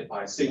divided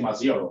by sigma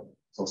 0.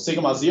 So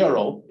sigma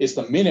 0 is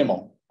the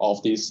minimum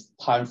of this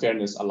time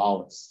fairness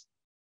allowance.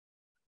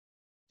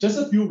 Just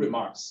a few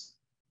remarks.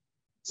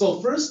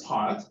 So first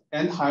part,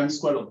 n times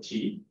square root of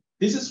t,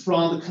 this is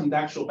from the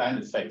contextual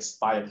bandit phase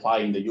by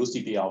applying the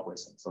UCB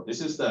algorithm. So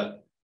this is the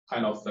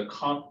kind of the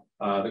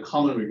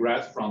common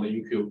regret from the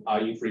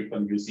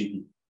infrequent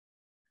UCB.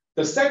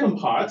 The second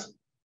part,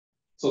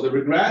 so the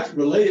regret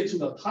related to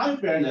the time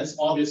fairness,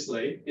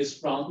 obviously, is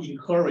from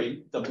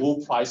incurring the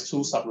move price to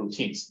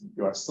subroutines.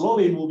 You are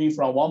slowly moving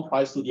from one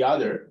price to the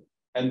other.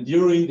 And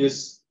during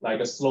this, like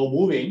a slow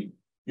moving,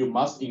 you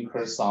must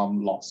incur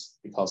some loss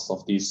because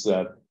of this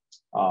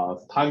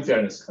time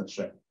fairness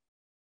constraint.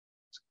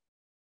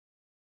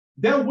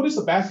 Then what is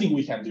the best thing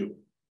we can do?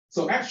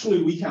 So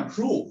actually, we can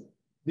prove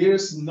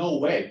there's no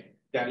way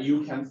that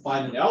you can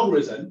find an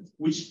algorithm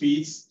which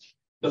beats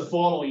the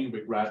following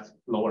regret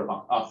lower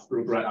bound,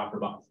 regret upper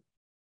bound.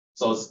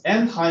 So it's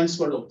n times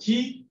square root of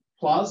t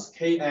plus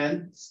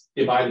kn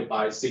divided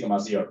by sigma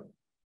 0.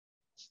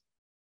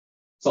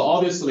 So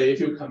obviously, if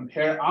you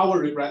compare our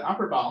regret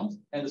upper bound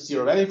and the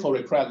theoretical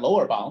regret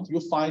lower bound, you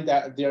find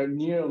that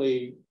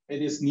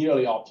it is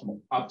nearly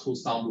optimal up to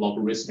some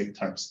logarithmic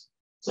terms.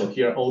 So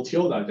here O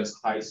tilde just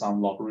hides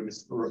some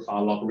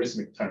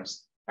logarithmic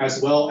terms,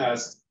 as well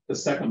as the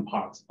second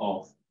part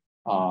of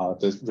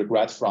the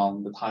regret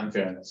from the time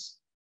fairness.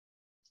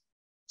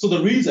 So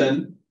the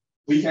reason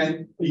we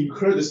can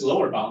incur this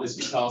lower bound is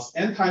because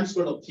n times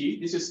square root of t,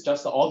 this is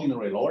just the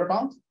ordinary lower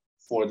bound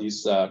for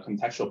this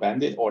contextual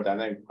bandit or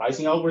dynamic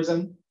pricing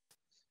algorithm.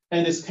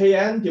 And this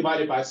kn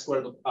divided by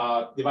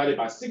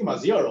sigma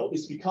 0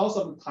 is because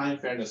of the time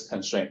fairness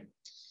constraint.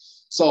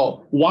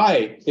 So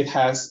why it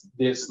has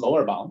this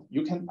lower bound,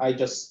 I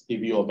just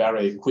give you a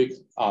very quick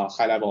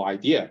high level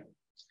idea.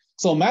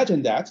 So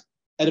imagine that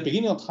at the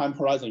beginning of time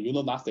horizon, you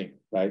know nothing,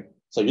 right?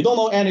 So you don't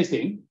know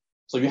anything.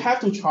 So you have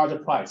to charge a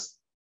price.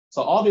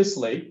 So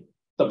obviously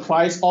the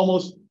price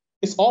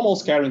it's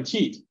almost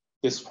guaranteed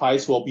this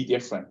price will be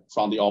different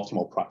from the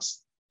optimal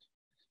price.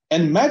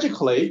 And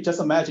magically, just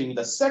imagine in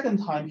the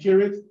second time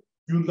period,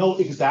 you know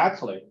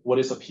exactly what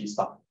is a P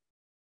star.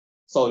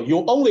 So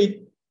you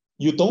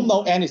don't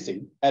know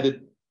anything at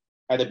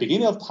the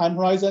beginning of time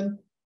horizon.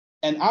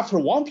 And after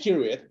one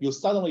period, you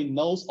suddenly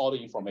know all the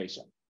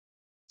information.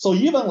 So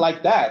even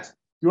like that,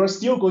 you are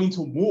still going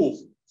to move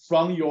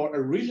from your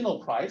original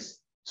price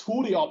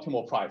to the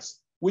optimal price,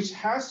 which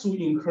has to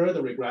incur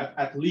the regret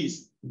at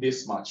least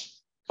this much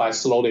by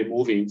slowly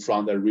moving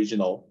from the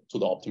original to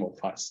the optimal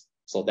price.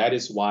 So that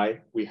is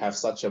why we have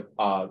such a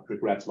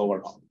regret lower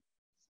bound.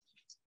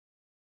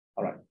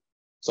 All right.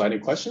 So any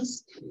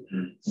questions?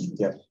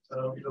 Yeah.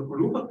 The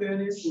blue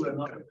fairness will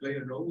not play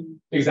a role.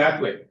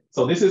 Exactly.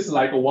 So this is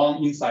like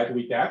one insight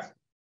we get.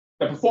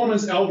 The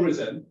performance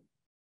algorithm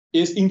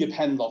is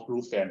independent of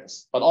group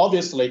fairness, but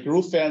obviously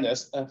group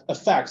fairness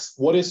affects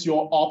what is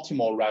your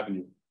optimal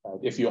revenue.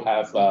 If you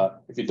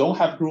don't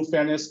have group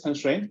fairness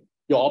constraint,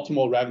 your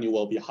optimal revenue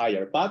will be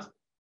higher, but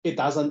it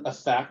doesn't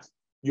affect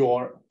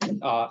your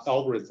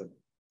algorithm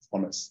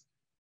performance.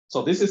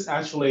 So this is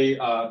actually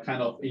a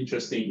kind of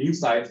interesting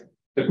insight.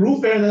 The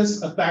group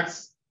fairness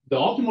affects the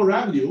optimal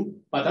revenue,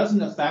 but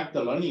doesn't affect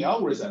the learning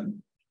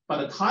algorithm.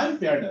 But the time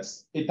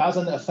fairness, it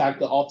doesn't affect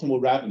the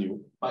optimal revenue,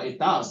 but it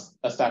does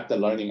affect the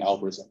learning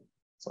algorithm.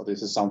 So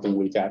this is something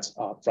we get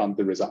from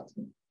the result.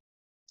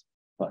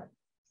 Right.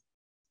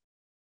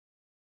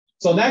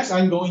 So next,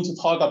 I'm going to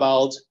talk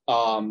about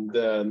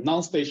the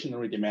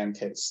non-stationary demand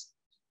case.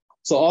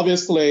 So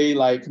obviously,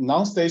 like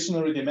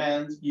non-stationary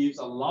demand gives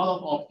a lot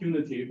of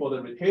opportunity for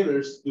the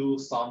retailers to do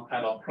some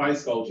kind of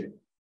price gouging.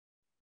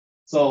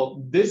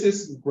 So this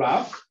is a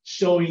graph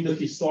showing the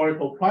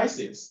historical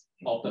prices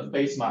of the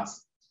face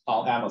mask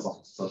on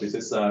Amazon. So this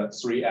is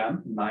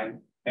 3M,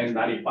 9, and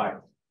 95.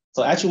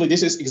 So actually,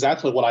 this is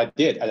exactly what I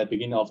did at the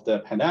beginning of the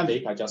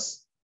pandemic. I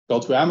just go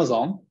to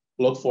Amazon,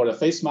 look for the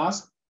face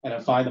mask, and I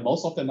find that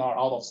most of them are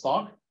out of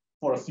stock.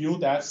 For a few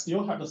that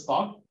still have the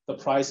stock, the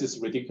price is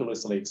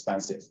ridiculously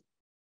expensive.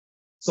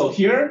 So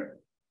here,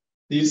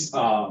 this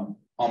on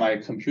my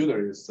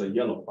computer is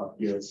yellow, but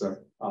here it's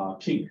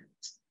pink.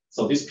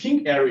 So this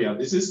pink area,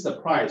 this is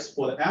the price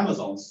for the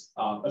Amazon's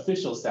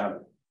official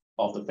seller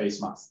of the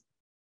face mask.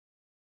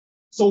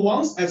 So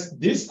once at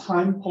this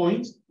time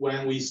point,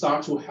 when we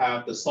start to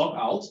have the stock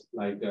out,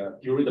 like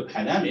during the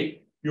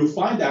pandemic, you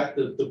find that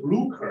the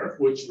blue curve,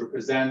 which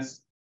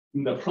represents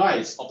the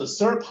price of the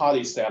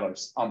third-party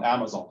sellers on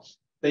Amazon,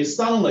 they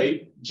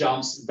suddenly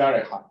jumps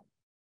very high.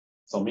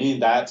 So meaning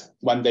that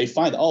when they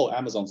find, oh,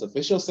 Amazon's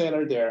official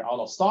seller, they're out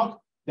of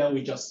stock, then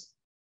we just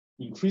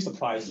increase the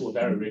price to a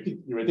very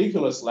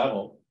ridiculous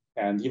level.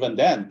 And even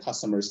then,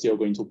 customers still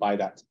going to buy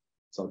that.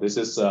 So this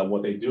is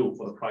what they do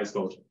for the price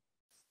gouging.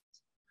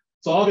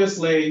 So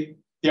obviously,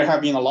 there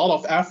have been a lot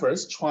of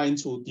efforts trying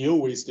to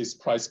deal with this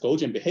price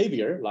gouging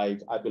behavior.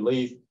 Like I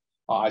believe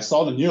I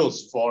saw the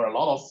news for a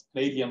lot of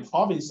Canadian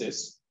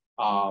provinces.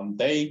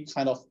 They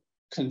kind of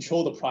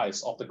control the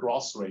price of the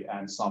grocery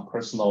and some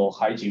personal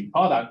hygiene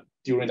product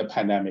during the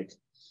pandemic.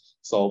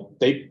 So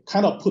they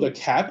kind of put a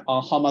cap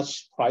on how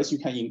much price you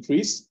can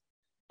increase.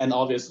 And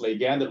obviously,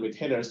 again, the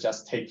retailers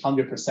just take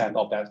 100%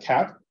 of that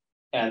cap.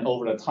 And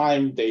over the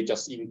time, they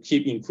just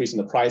keep increasing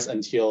the price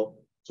until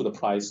to the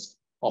price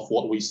of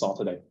what we saw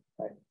today,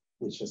 right?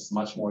 Which is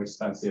much more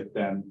expensive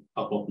than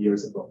a couple of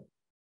years ago.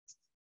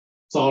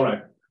 So, all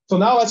right. So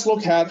now let's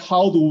look at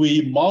how do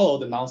we model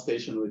the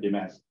non-stationary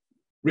demand.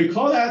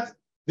 Recall that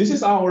this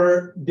is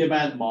our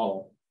demand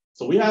model.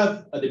 So we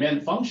have a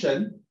demand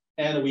function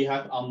and we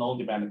have unknown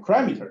demand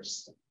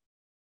parameters.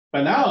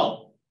 But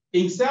now,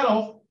 instead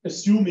of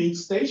assuming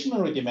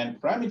stationary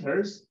demand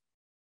parameters,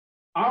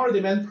 our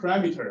demand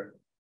parameter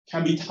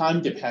can be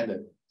time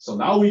dependent. So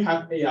now we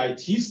have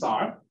AIT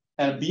star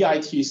and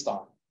BIT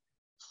star.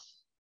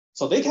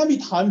 So they can be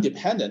time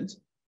dependent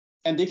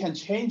and they can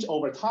change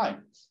over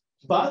time,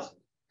 but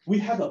we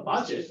have a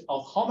budget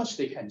of how much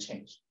they can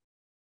change.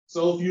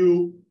 So if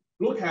you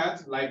look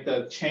at like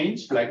the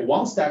change, like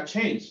one step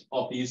change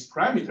of these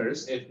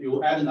parameters. If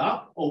you add it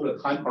up over the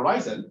time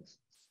horizon,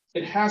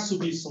 it has to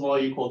be small or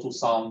equal to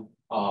some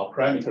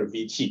parameter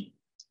Vt,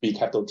 V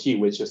capital T,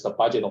 which is the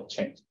budget of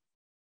change.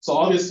 So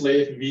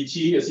obviously, if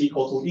Vt is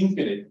equal to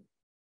infinite,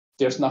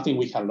 there's nothing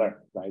we can learn,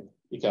 right?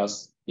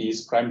 Because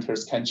these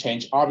parameters can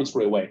change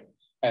arbitrary way.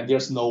 And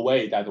there's no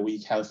way that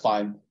we can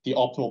find the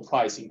optimal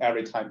price in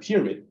every time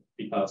period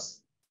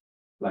because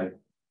like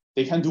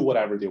they can do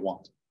whatever they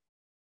want.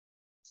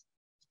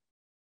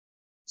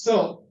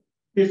 So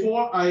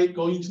before I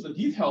go into the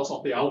details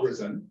of the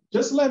algorithm,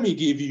 just let me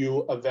give you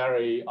a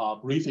very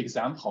brief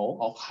example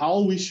of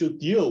how we should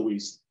deal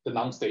with the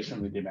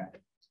non-stationary demand.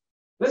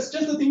 Let's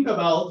just think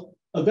about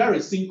a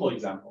very simple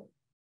example.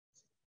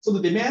 So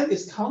the demand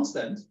is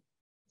constant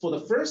for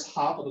the first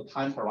half of the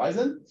time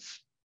horizon,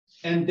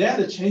 and then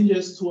it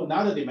changes to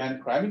another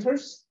demand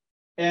parameters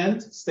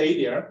and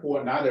stay there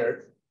for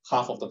another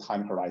half of the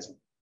time horizon.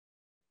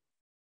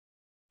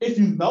 If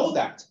you know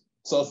that,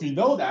 so if you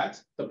know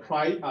that the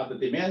price, the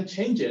demand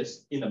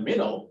changes in the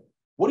middle,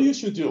 what you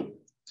should do?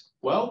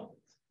 Well,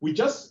 we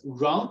just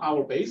run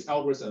our base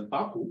algorithm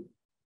Baku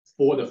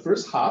for the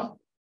first half,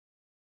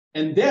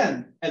 and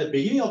then at the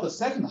beginning of the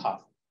second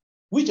half,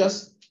 we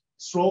just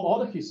throw all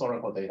the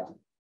historical data,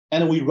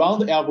 and we run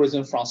the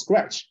algorithm from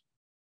scratch.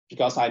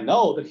 Because I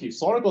know the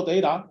historical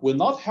data will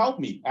not help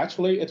me.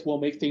 Actually, it will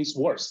make things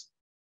worse.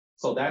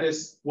 So that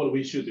is what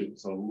we should do.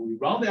 So we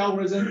run the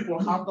algorithm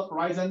for half the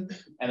horizon,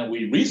 and then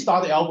we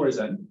restart the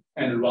algorithm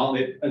and run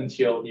it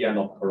until the end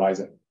of the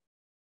horizon.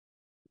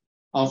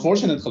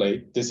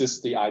 Unfortunately, this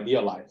is the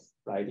ideal life,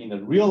 right? In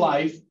the real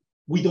life,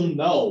 we don't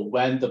know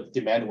when the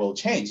demand will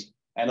change,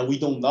 and we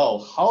don't know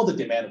how the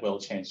demand will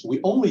change. We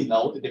only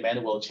know the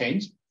demand will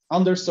change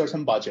under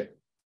certain budget.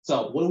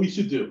 So what we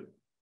should do?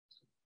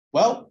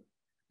 Well,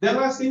 then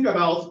let's think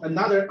about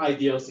another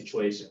ideal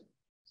situation.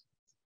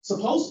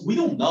 Suppose we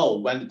don't know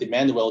when the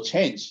demand will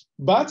change,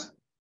 but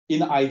in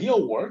the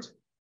ideal world,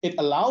 it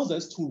allows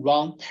us to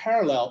run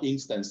parallel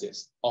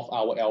instances of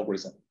our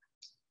algorithm.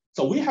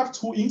 So we have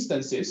two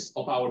instances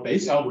of our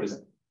base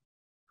algorithm.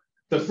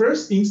 The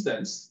first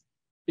instance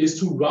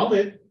is to run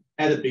it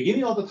at the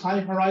beginning of the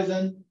time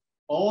horizon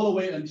all the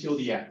way until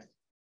the end.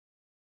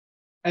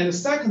 And the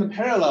second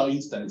parallel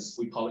instance,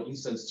 we call it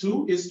instance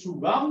 2, is to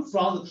run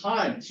from the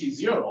time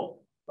t0.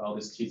 Well,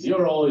 this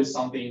t0 is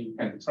something you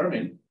can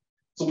determine.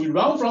 So we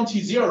run from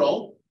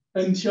t0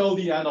 until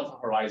the end of the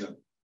horizon.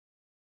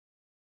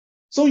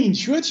 So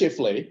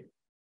intuitively,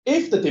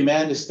 if the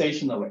demand is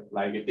stationary,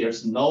 like if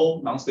there's no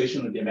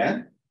non-stationary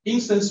demand,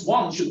 instance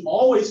 1 should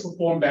always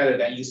perform better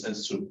than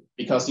instance 2,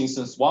 because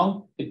instance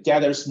 1, it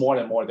gathers more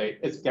and more data.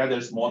 It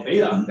gathers more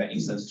data than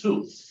instance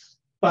 2.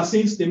 But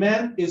since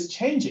demand is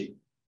changing,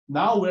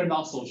 now we're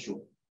not so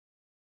sure.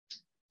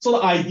 So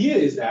the idea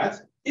is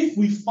that if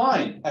we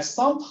find at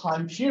some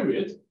time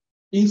period,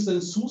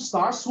 instance 2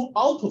 starts to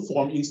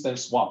outperform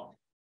instance 1,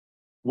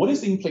 what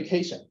is the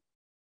implication?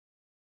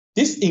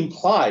 This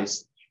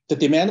implies the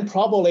demand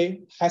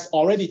probably has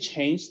already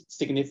changed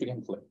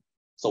significantly.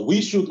 So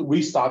we should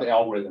restart the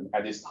algorithm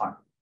at this time.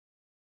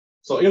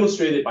 So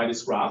illustrated by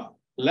this graph,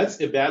 let's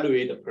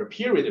evaluate the per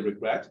period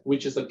regret,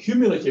 which is a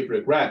cumulative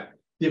regret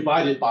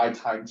divided by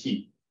time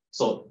t.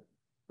 So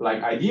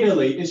like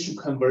ideally, it should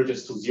converge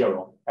to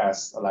 0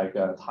 as like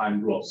time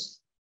grows.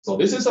 So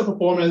this is the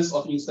performance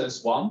of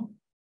instance 1.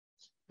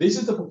 This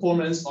is the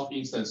performance of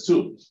instance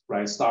 2,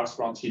 right? Starts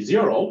from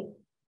t0.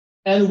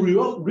 And we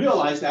will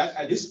realize that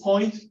at this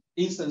point,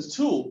 instance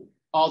 2,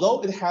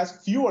 although it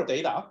has fewer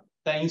data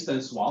than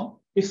instance 1,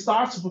 it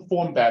starts to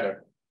perform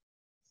better.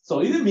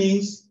 So it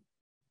means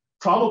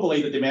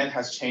probably the demand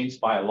has changed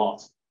by a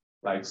lot,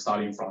 like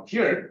starting from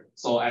here.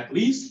 So at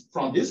least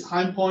from this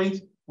time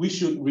point, we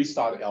should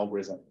restart the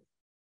algorithm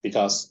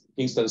because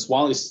instance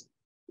 1 is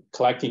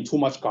collecting too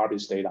much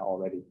garbage data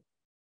already.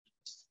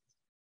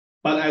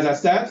 But as I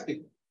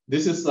said,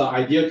 this is the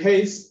ideal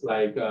case,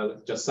 like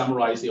just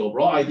summarize the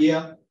overall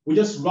idea. We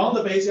just run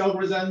the base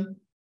algorithm,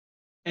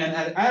 and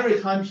at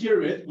every time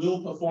period,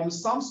 we'll perform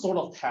some sort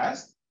of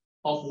test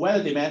of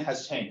whether demand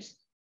has changed.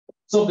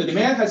 So if the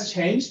demand has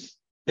changed,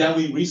 then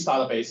we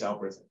restart the base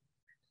algorithm.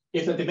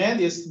 If the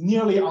demand is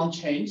nearly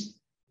unchanged,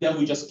 then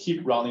we just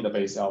keep running the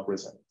base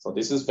algorithm. So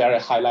this is very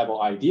high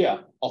level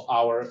idea of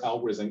our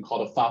algorithm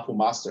called a FAPU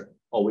master,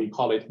 or we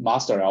call it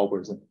master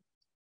algorithm.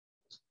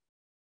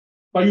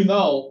 But you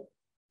know,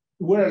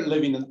 we're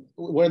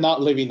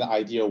not living the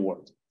ideal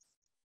world.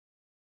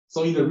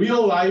 So in the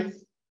real life,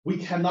 we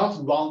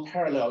cannot run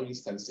parallel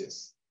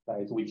instances,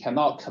 right? We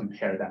cannot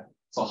compare them.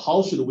 So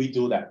how should we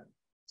do that?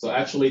 So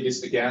actually,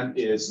 this again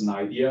is an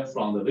idea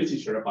from the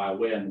literature by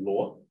Wei and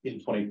Luo in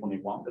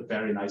 2021, a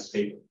very nice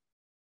paper.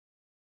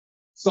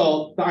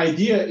 So the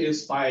idea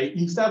is by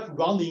instead of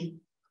running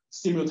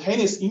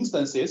simultaneous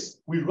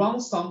instances, we run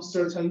some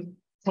certain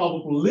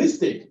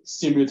probabilistic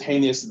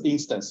simultaneous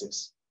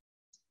instances.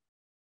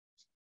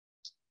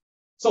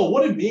 So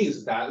what it means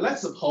is that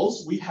let's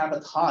suppose we have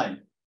a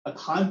time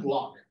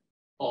block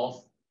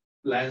of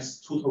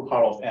length 2 to the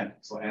power of n.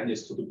 So n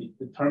is to be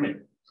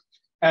determined.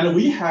 And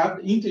we have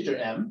the integer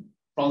m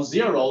from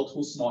 0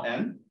 to small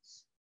n,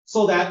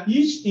 so that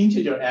each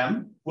integer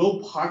m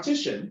will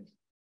partition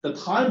the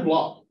time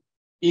block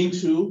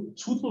into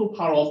 2 to the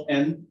power of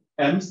n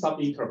m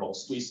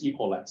subintervals with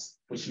equal length,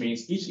 which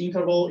means each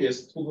interval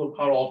is 2 to the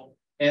power of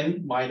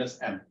n minus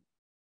m.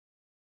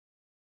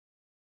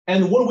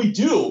 And what we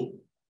do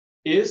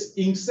is,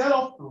 instead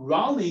of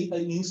rounding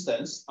an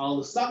instance on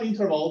the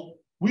subinterval,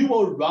 we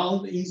will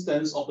round the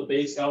instance of the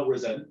Bayes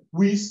algorithm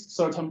with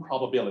certain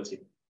probability.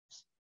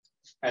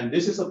 And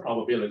this is a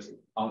probability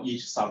on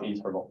each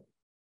subinterval.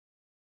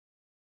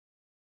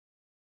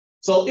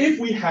 So if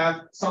we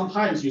have,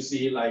 sometimes you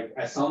see, like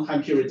at some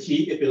time period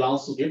t, it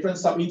belongs to different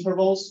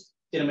subintervals.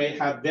 It may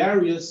have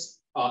various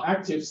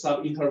active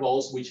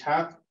subintervals which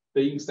have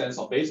the instance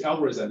of Bayes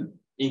algorithm.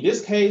 In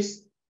this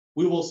case,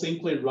 we will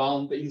simply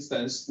round the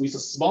instance with the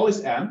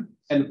smallest m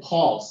and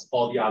pause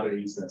all the other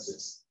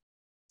instances.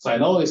 So I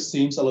know this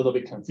seems a little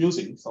bit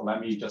confusing, so let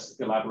me just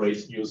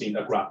elaborate using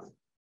a graph.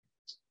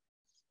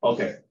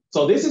 Okay,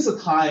 so this is a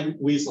time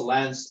with a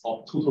length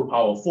of 2 to the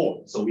power of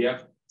 4. So we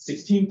have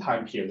 16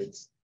 time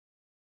periods.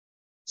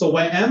 So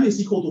when m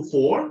is equal to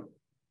 4,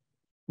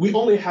 we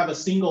only have a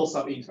single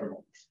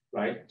subinterval,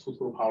 right? 2 to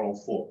the power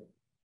of 4.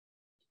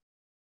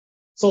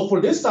 So for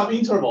this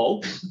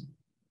subinterval,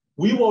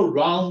 we will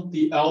round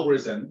the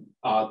algorithm,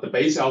 the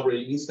Bayes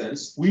algorithm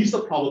instance, with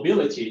the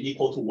probability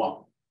equal to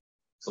 1.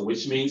 So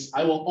which means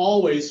I will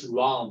always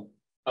round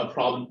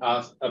an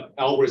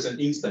algorithm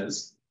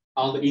instance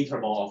on the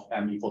interval of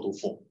m equal to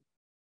 4.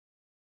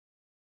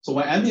 So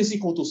when m is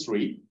equal to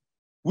 3,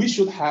 we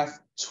should have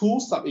 2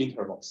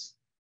 subintervals,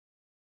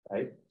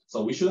 right?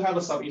 So we should have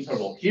a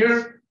subinterval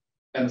here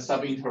and a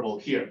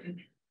subinterval here.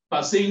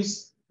 But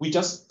since we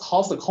just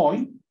toss the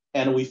coin,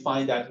 and we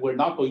find that we're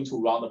not going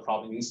to round the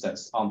problem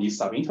instance on these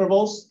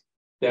subintervals,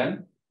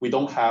 then we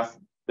don't have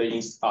the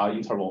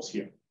intervals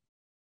here.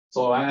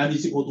 So when m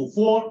is equal to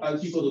 4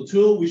 and equal to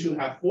 2, we should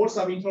have 4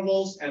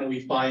 subintervals, and we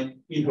find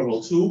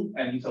interval 2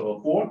 and interval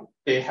 4,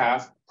 they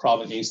have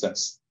problem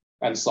instance,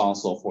 and so on and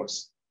so forth.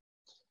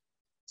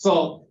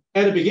 So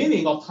at the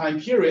beginning of time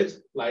period,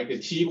 like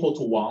t equal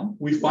to 1,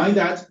 we find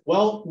that,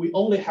 well, we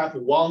only have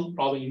 1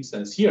 problem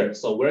instance here.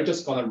 So we're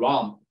just gonna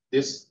run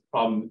this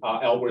problem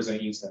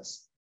algorithm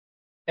instance.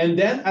 And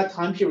then at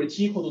time period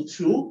t equal to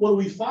 2, what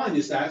we find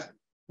is that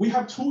we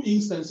have 2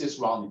 instances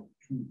running.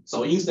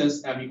 So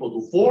instance m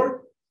equal to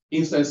 4,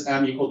 instance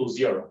m equal to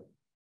 0.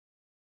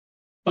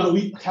 But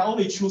we can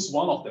only choose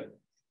one of them.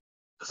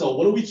 So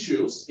what we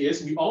choose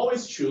is we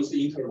always choose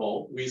the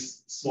interval with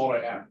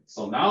smaller m.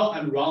 So now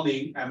I'm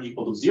running m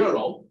equal to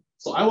 0.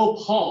 So I will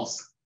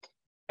pause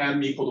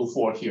m equal to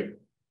 4 here.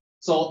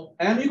 So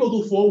m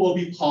equal to 4 will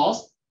be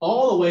paused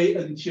all the way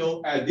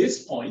until at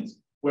this point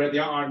where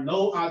there are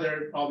no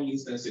other problem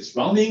instances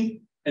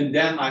running, and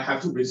then I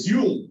have to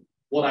resume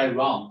what I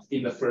run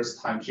in the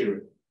first time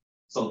period.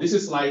 So this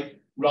is like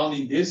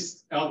running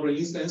this algorithm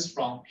instance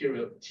from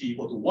period t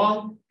equal to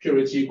 1,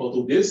 period t equal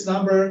to this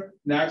number,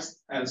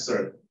 next, and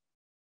third.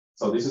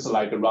 So this is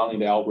like running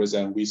the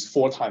algorithm with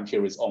 4 time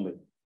periods only,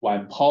 while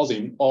I'm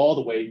pausing all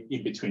the way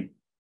in between.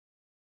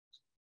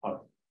 All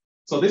right.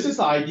 So this is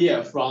the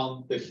idea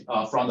from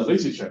the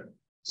literature.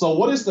 So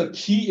what is the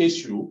key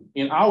issue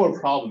in our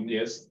problem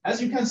is,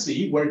 as you can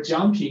see, we're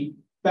jumping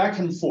back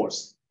and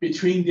forth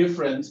between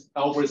different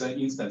algorithm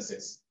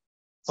instances.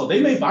 So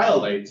they may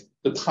violate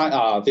the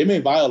time, they may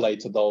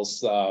violate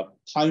those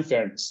time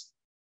fairness.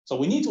 So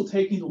we need to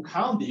take into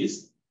account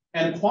this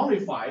and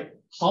quantify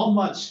how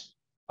much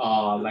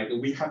like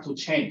we have to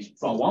change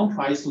from one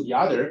price to the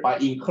other by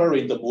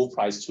incurring the move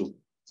price too.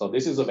 So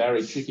this is a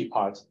very tricky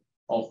part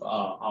of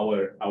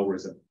our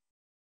algorithm.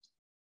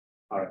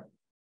 All right.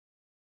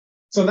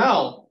 So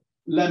now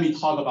let me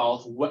talk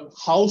about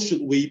how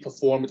should we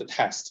perform the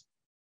test.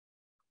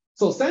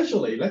 So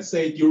essentially, let's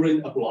say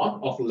during a block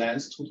of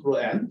length 2 to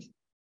the n,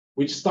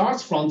 which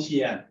starts from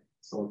Tn.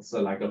 So it's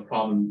like a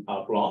problem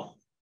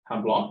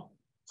time block.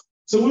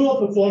 So we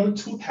will perform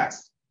 2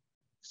 tests.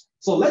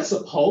 So let's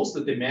suppose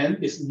the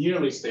demand is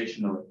nearly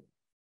stationary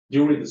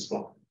during this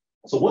block.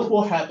 So what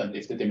will happen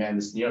if the demand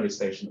is nearly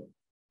stationary?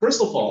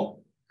 First of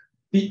all,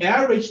 the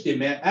average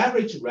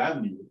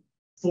revenue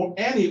for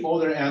any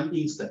order m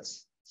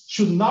instance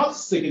should not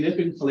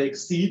significantly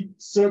exceed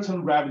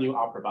certain revenue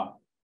upper bound.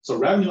 So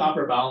revenue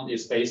upper bound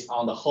is based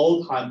on the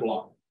whole time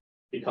block,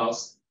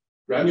 because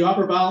revenue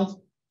upper bound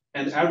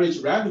and average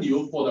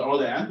revenue for the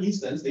order m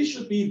instance, they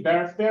should be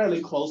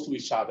fairly close to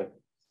each other,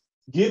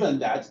 given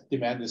that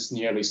demand is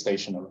nearly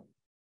stationary.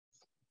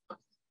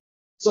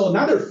 So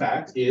another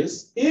fact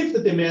is, if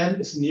the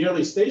demand is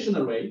nearly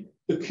stationary,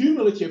 the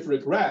cumulative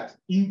regret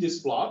in this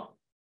block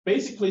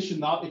basically should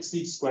not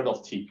exceed square root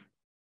of t,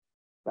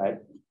 right?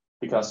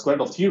 Because square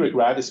root of t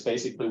regret is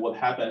basically what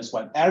happens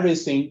when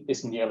everything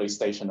is nearly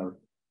stationary.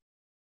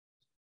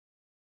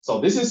 So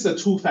this is the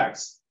 2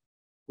 facts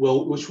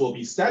which will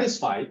be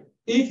satisfied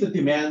if the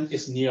demand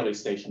is nearly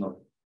stationary.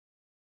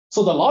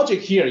 So the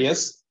logic here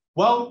is,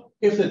 well,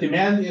 if the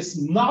demand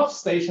is not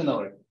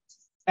stationary,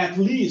 at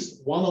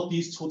least one of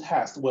these 2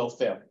 tests will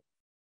fail.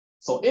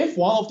 So if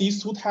one of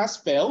these two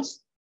tests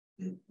fails,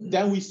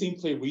 then we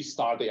simply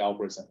restart the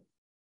algorithm,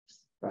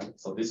 right?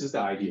 So this is the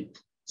idea.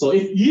 So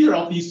if either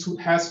of these two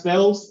tests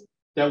fails,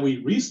 then we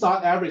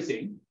restart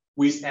everything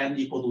with n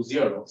equal to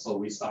 0. So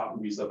we start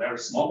with a very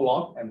small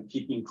block and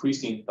keep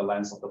increasing the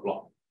length of the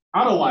block.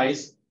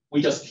 Otherwise,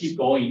 we just keep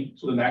going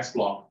to the next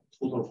block,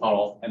 2 to the power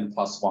of n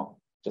plus 1.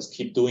 Just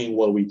keep doing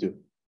what we do.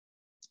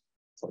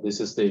 So this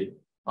is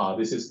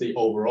the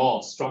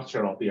overall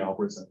structure of the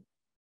algorithm.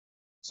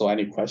 So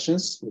any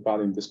questions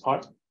regarding this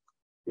part?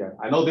 Yeah,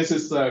 I know this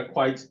is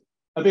quite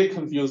a bit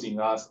confusing.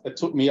 It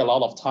took me a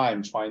lot of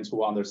time trying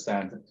to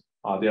understand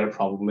their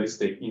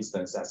probabilistic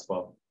instance as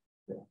well.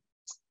 Yeah.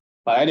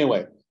 But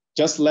anyway,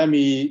 just let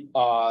me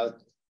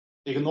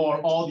ignore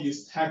all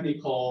these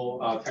technical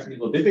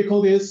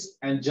difficulties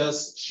and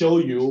just show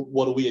you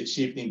what we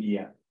achieved in the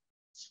end.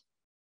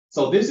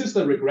 So this is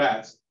the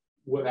regret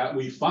that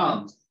we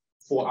found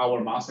for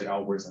our master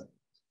algorithm.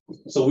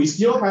 So we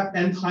still have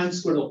n times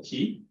square root of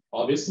t,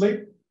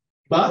 obviously,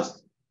 but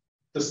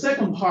the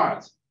second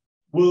part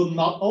will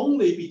not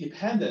only be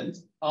dependent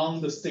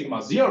on the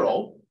sigma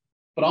 0,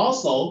 but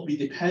also be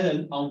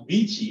dependent on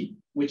Vt,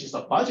 which is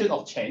the budget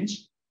of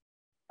change,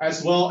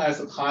 as well as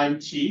the time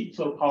t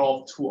to the power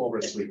of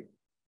 2/3.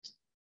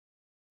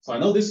 So I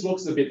know this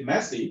looks a bit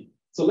messy,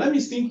 so let me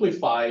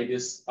simplify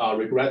this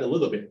regret a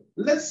little bit.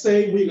 Let's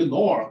say we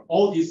ignore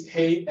all these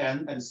k,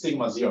 n, and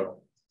sigma 0.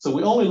 So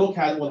we only look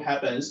at what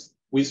happens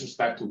with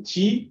respect to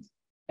t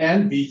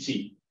and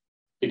Vt,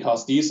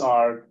 because these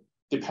are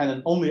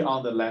dependent only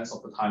on the length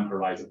of the time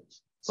horizon.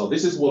 So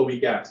this is what we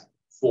get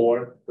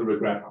for the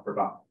regret upper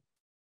bound.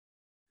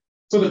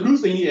 So the good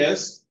thing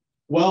is,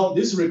 well,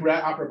 this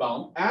regret upper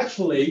bound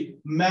actually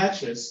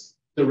matches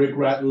the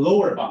regret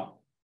lower bound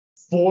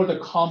for the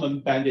common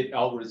bandit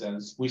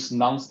algorithms with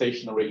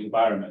non-stationary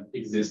environment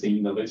existing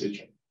in the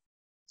literature.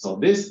 So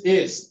this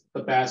is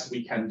the best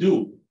we can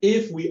do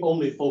if we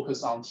only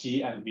focus on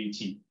T and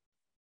Vt.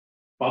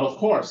 But of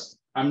course,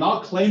 I'm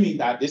not claiming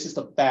that this is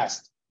the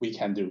best we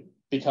can do,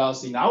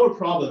 because in our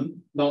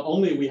problem, not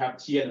only we have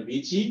T and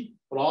Vt,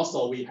 but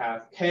also we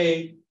have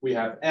K, we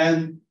have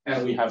N,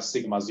 and we have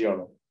sigma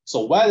 0.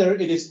 So whether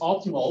it is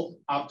optimal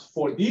up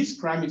for these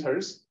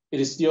parameters, it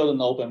is still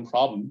an open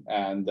problem,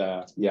 and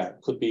yeah,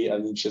 could be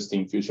an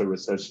interesting future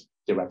research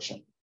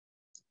direction.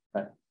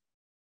 Right.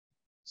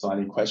 So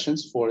any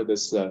questions for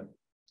this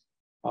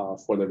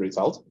for the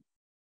result?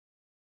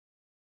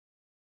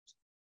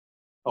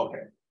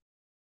 Okay.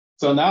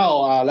 So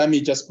now let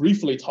me just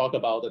briefly talk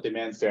about the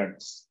demand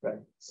fairness. Right.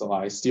 So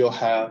I still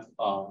have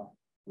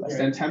less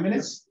than 10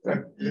 minutes.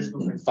 Right?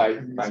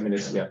 Five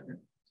minutes. Yeah.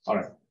 All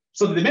right.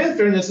 So the demand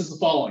fairness is the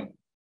following.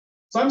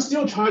 So I'm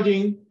still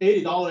charging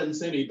 $80 and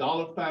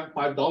 $70,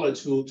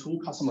 $5 to two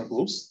customer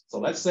groups. So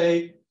let's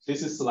say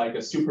this is like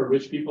a super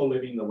rich people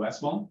living in the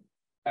West Bank,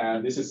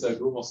 and this is a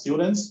group of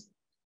students.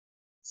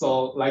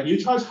 So like you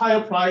charge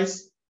higher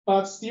price,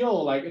 but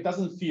still like it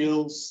doesn't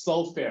feel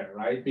so fair,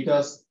 right?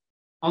 Because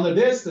under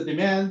this, the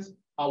demand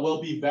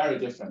will be very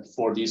different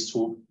for these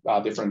two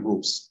different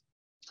groups.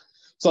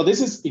 So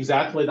this is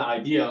exactly the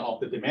idea of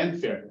the demand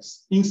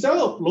fairness. Instead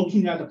of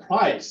looking at the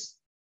price,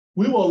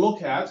 we will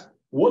look at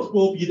what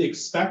will be the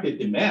expected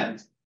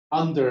demand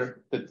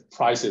under the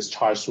prices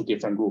charged to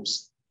different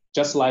groups.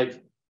 Just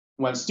like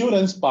when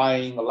students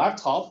buying a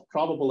laptop,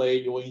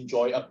 probably you will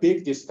enjoy a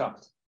big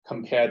discount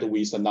compared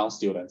with the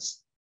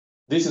non-students.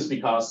 This is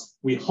because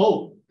we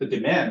hope the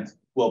demand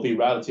will be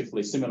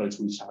relatively similar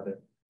to each other.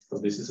 So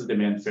this is a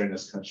demand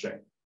fairness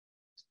constraint.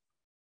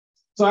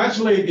 So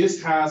actually,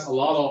 this has a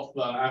lot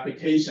of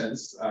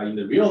applications in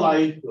the real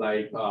life,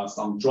 like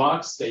some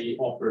drugs, they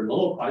offer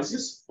lower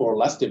prices for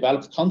less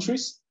developed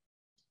countries.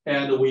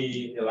 And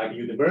we, like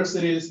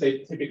universities,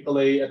 they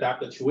typically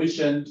adapt the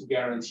tuition to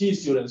guarantee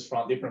students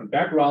from different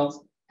backgrounds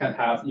can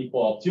have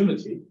equal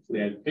opportunity to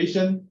the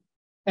education.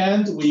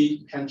 And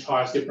we can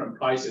charge different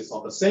prices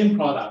of the same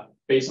product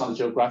based on the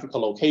geographical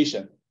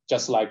location,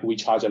 just like we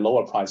charge a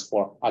lower price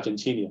for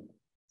Argentina.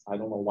 I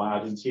don't know why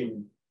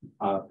Argentina,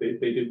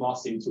 they did not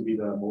seem to be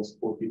the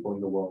most poor people in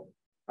the world.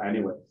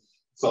 Anyway,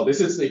 so this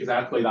is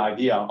exactly the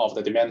idea of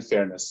the demand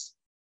fairness.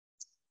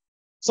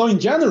 So in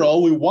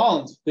general, we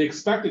want the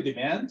expected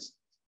demand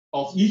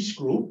of each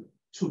group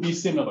to be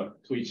similar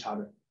to each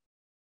other.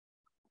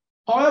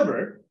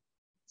 However,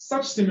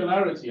 such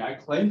similarity, I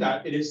claim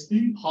that it is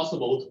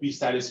impossible to be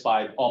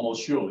satisfied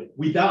almost surely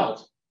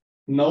without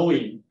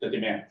knowing the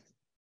demand,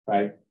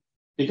 right?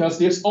 Because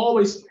there's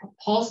always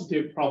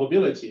positive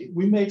probability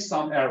we make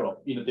some error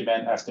in the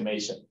demand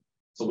estimation.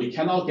 So we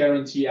cannot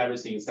guarantee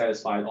everything is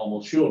satisfied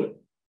almost surely.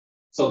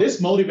 So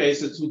this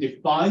motivates us to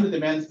define the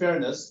demand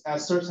fairness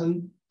as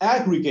certain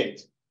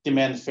aggregate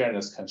demand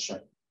fairness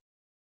constraint.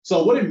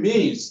 So what it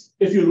means,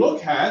 if you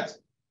look at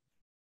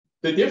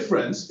the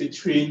difference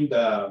between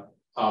the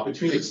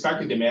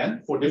expected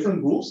demand for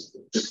different groups,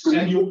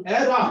 and you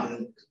add up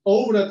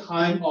over the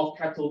time of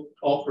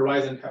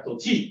horizon capital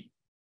T,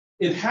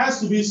 it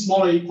has to be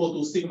smaller or equal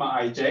to sigma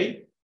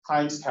ij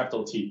times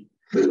capital T.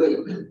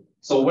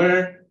 So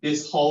where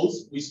this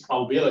holds with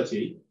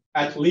probability,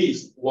 at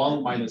least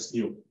 1 minus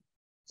nu.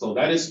 So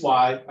that is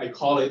why I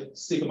call it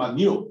sigma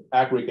nu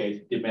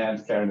aggregate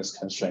demand fairness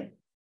constraint.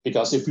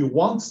 Because if you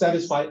want to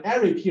satisfy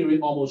every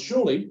period almost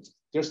surely,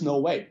 there's no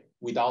way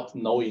without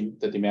knowing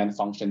the demand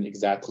function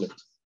exactly.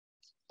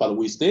 But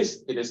with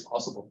this, it is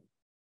possible.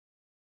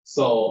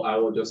 So I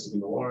will just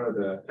ignore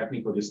the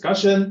technical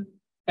discussion.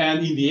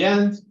 And in the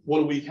end,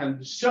 what we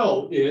can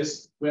show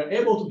is we're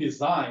able to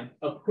design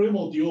a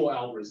primal-dual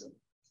algorithm.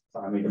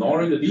 So I'm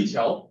ignoring the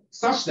detail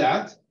such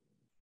that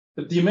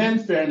the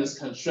demand fairness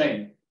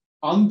constraint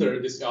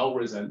under this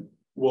algorithm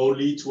will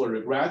lead to a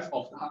regret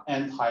of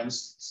n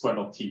times square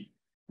root of t,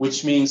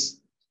 which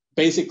means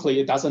basically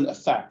it doesn't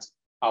affect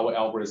our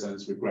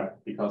algorithm's regret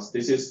because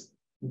this is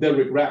the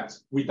regret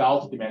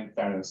without demand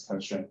fairness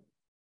constraint.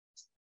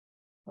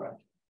 All right.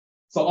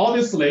 So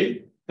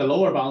obviously, the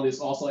lower bound is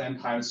also n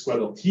times square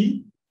root of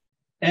t.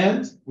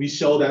 And we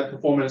show that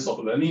performance of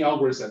the learning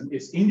algorithm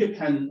is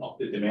independent of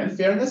the demand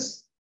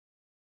fairness.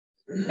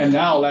 And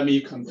now let me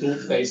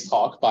conclude today's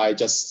talk by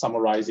just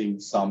summarizing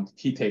some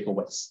key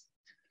takeaways.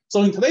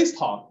 So in today's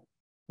talk,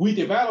 we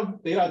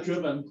developed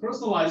data-driven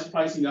personalized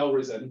pricing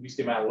algorithm with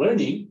demand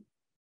learning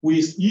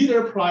with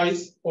either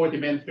price or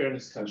demand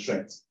fairness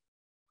constraints.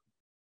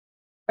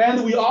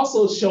 And we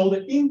also show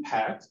the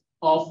impact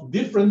of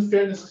different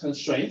fairness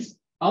constraints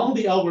on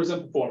the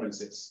algorithm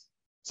performances.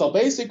 So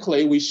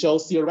basically, we show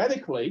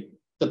theoretically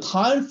the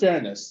time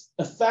fairness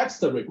affects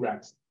the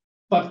regret,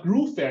 but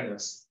group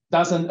fairness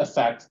doesn't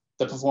affect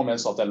the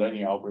performance of the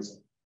learning algorithm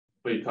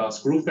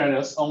because group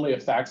fairness only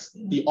affects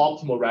the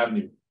optimal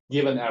revenue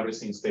given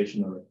everything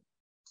stationary.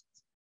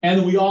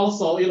 And we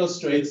also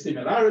illustrate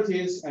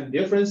similarities and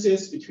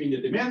differences between the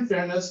demand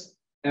fairness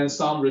and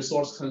some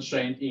resource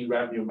constraint in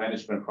revenue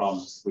management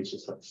problems, which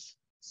is,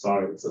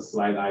 sorry, it's a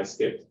slide I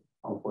skipped,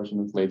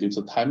 unfortunately, due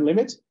to time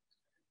limit.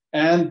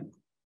 And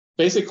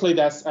basically,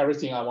 that's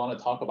everything I want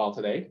to talk about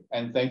today.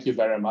 And thank you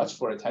very much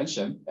for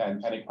attention.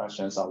 And any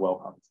questions are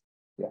welcome.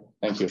 Yeah,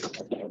 thank you.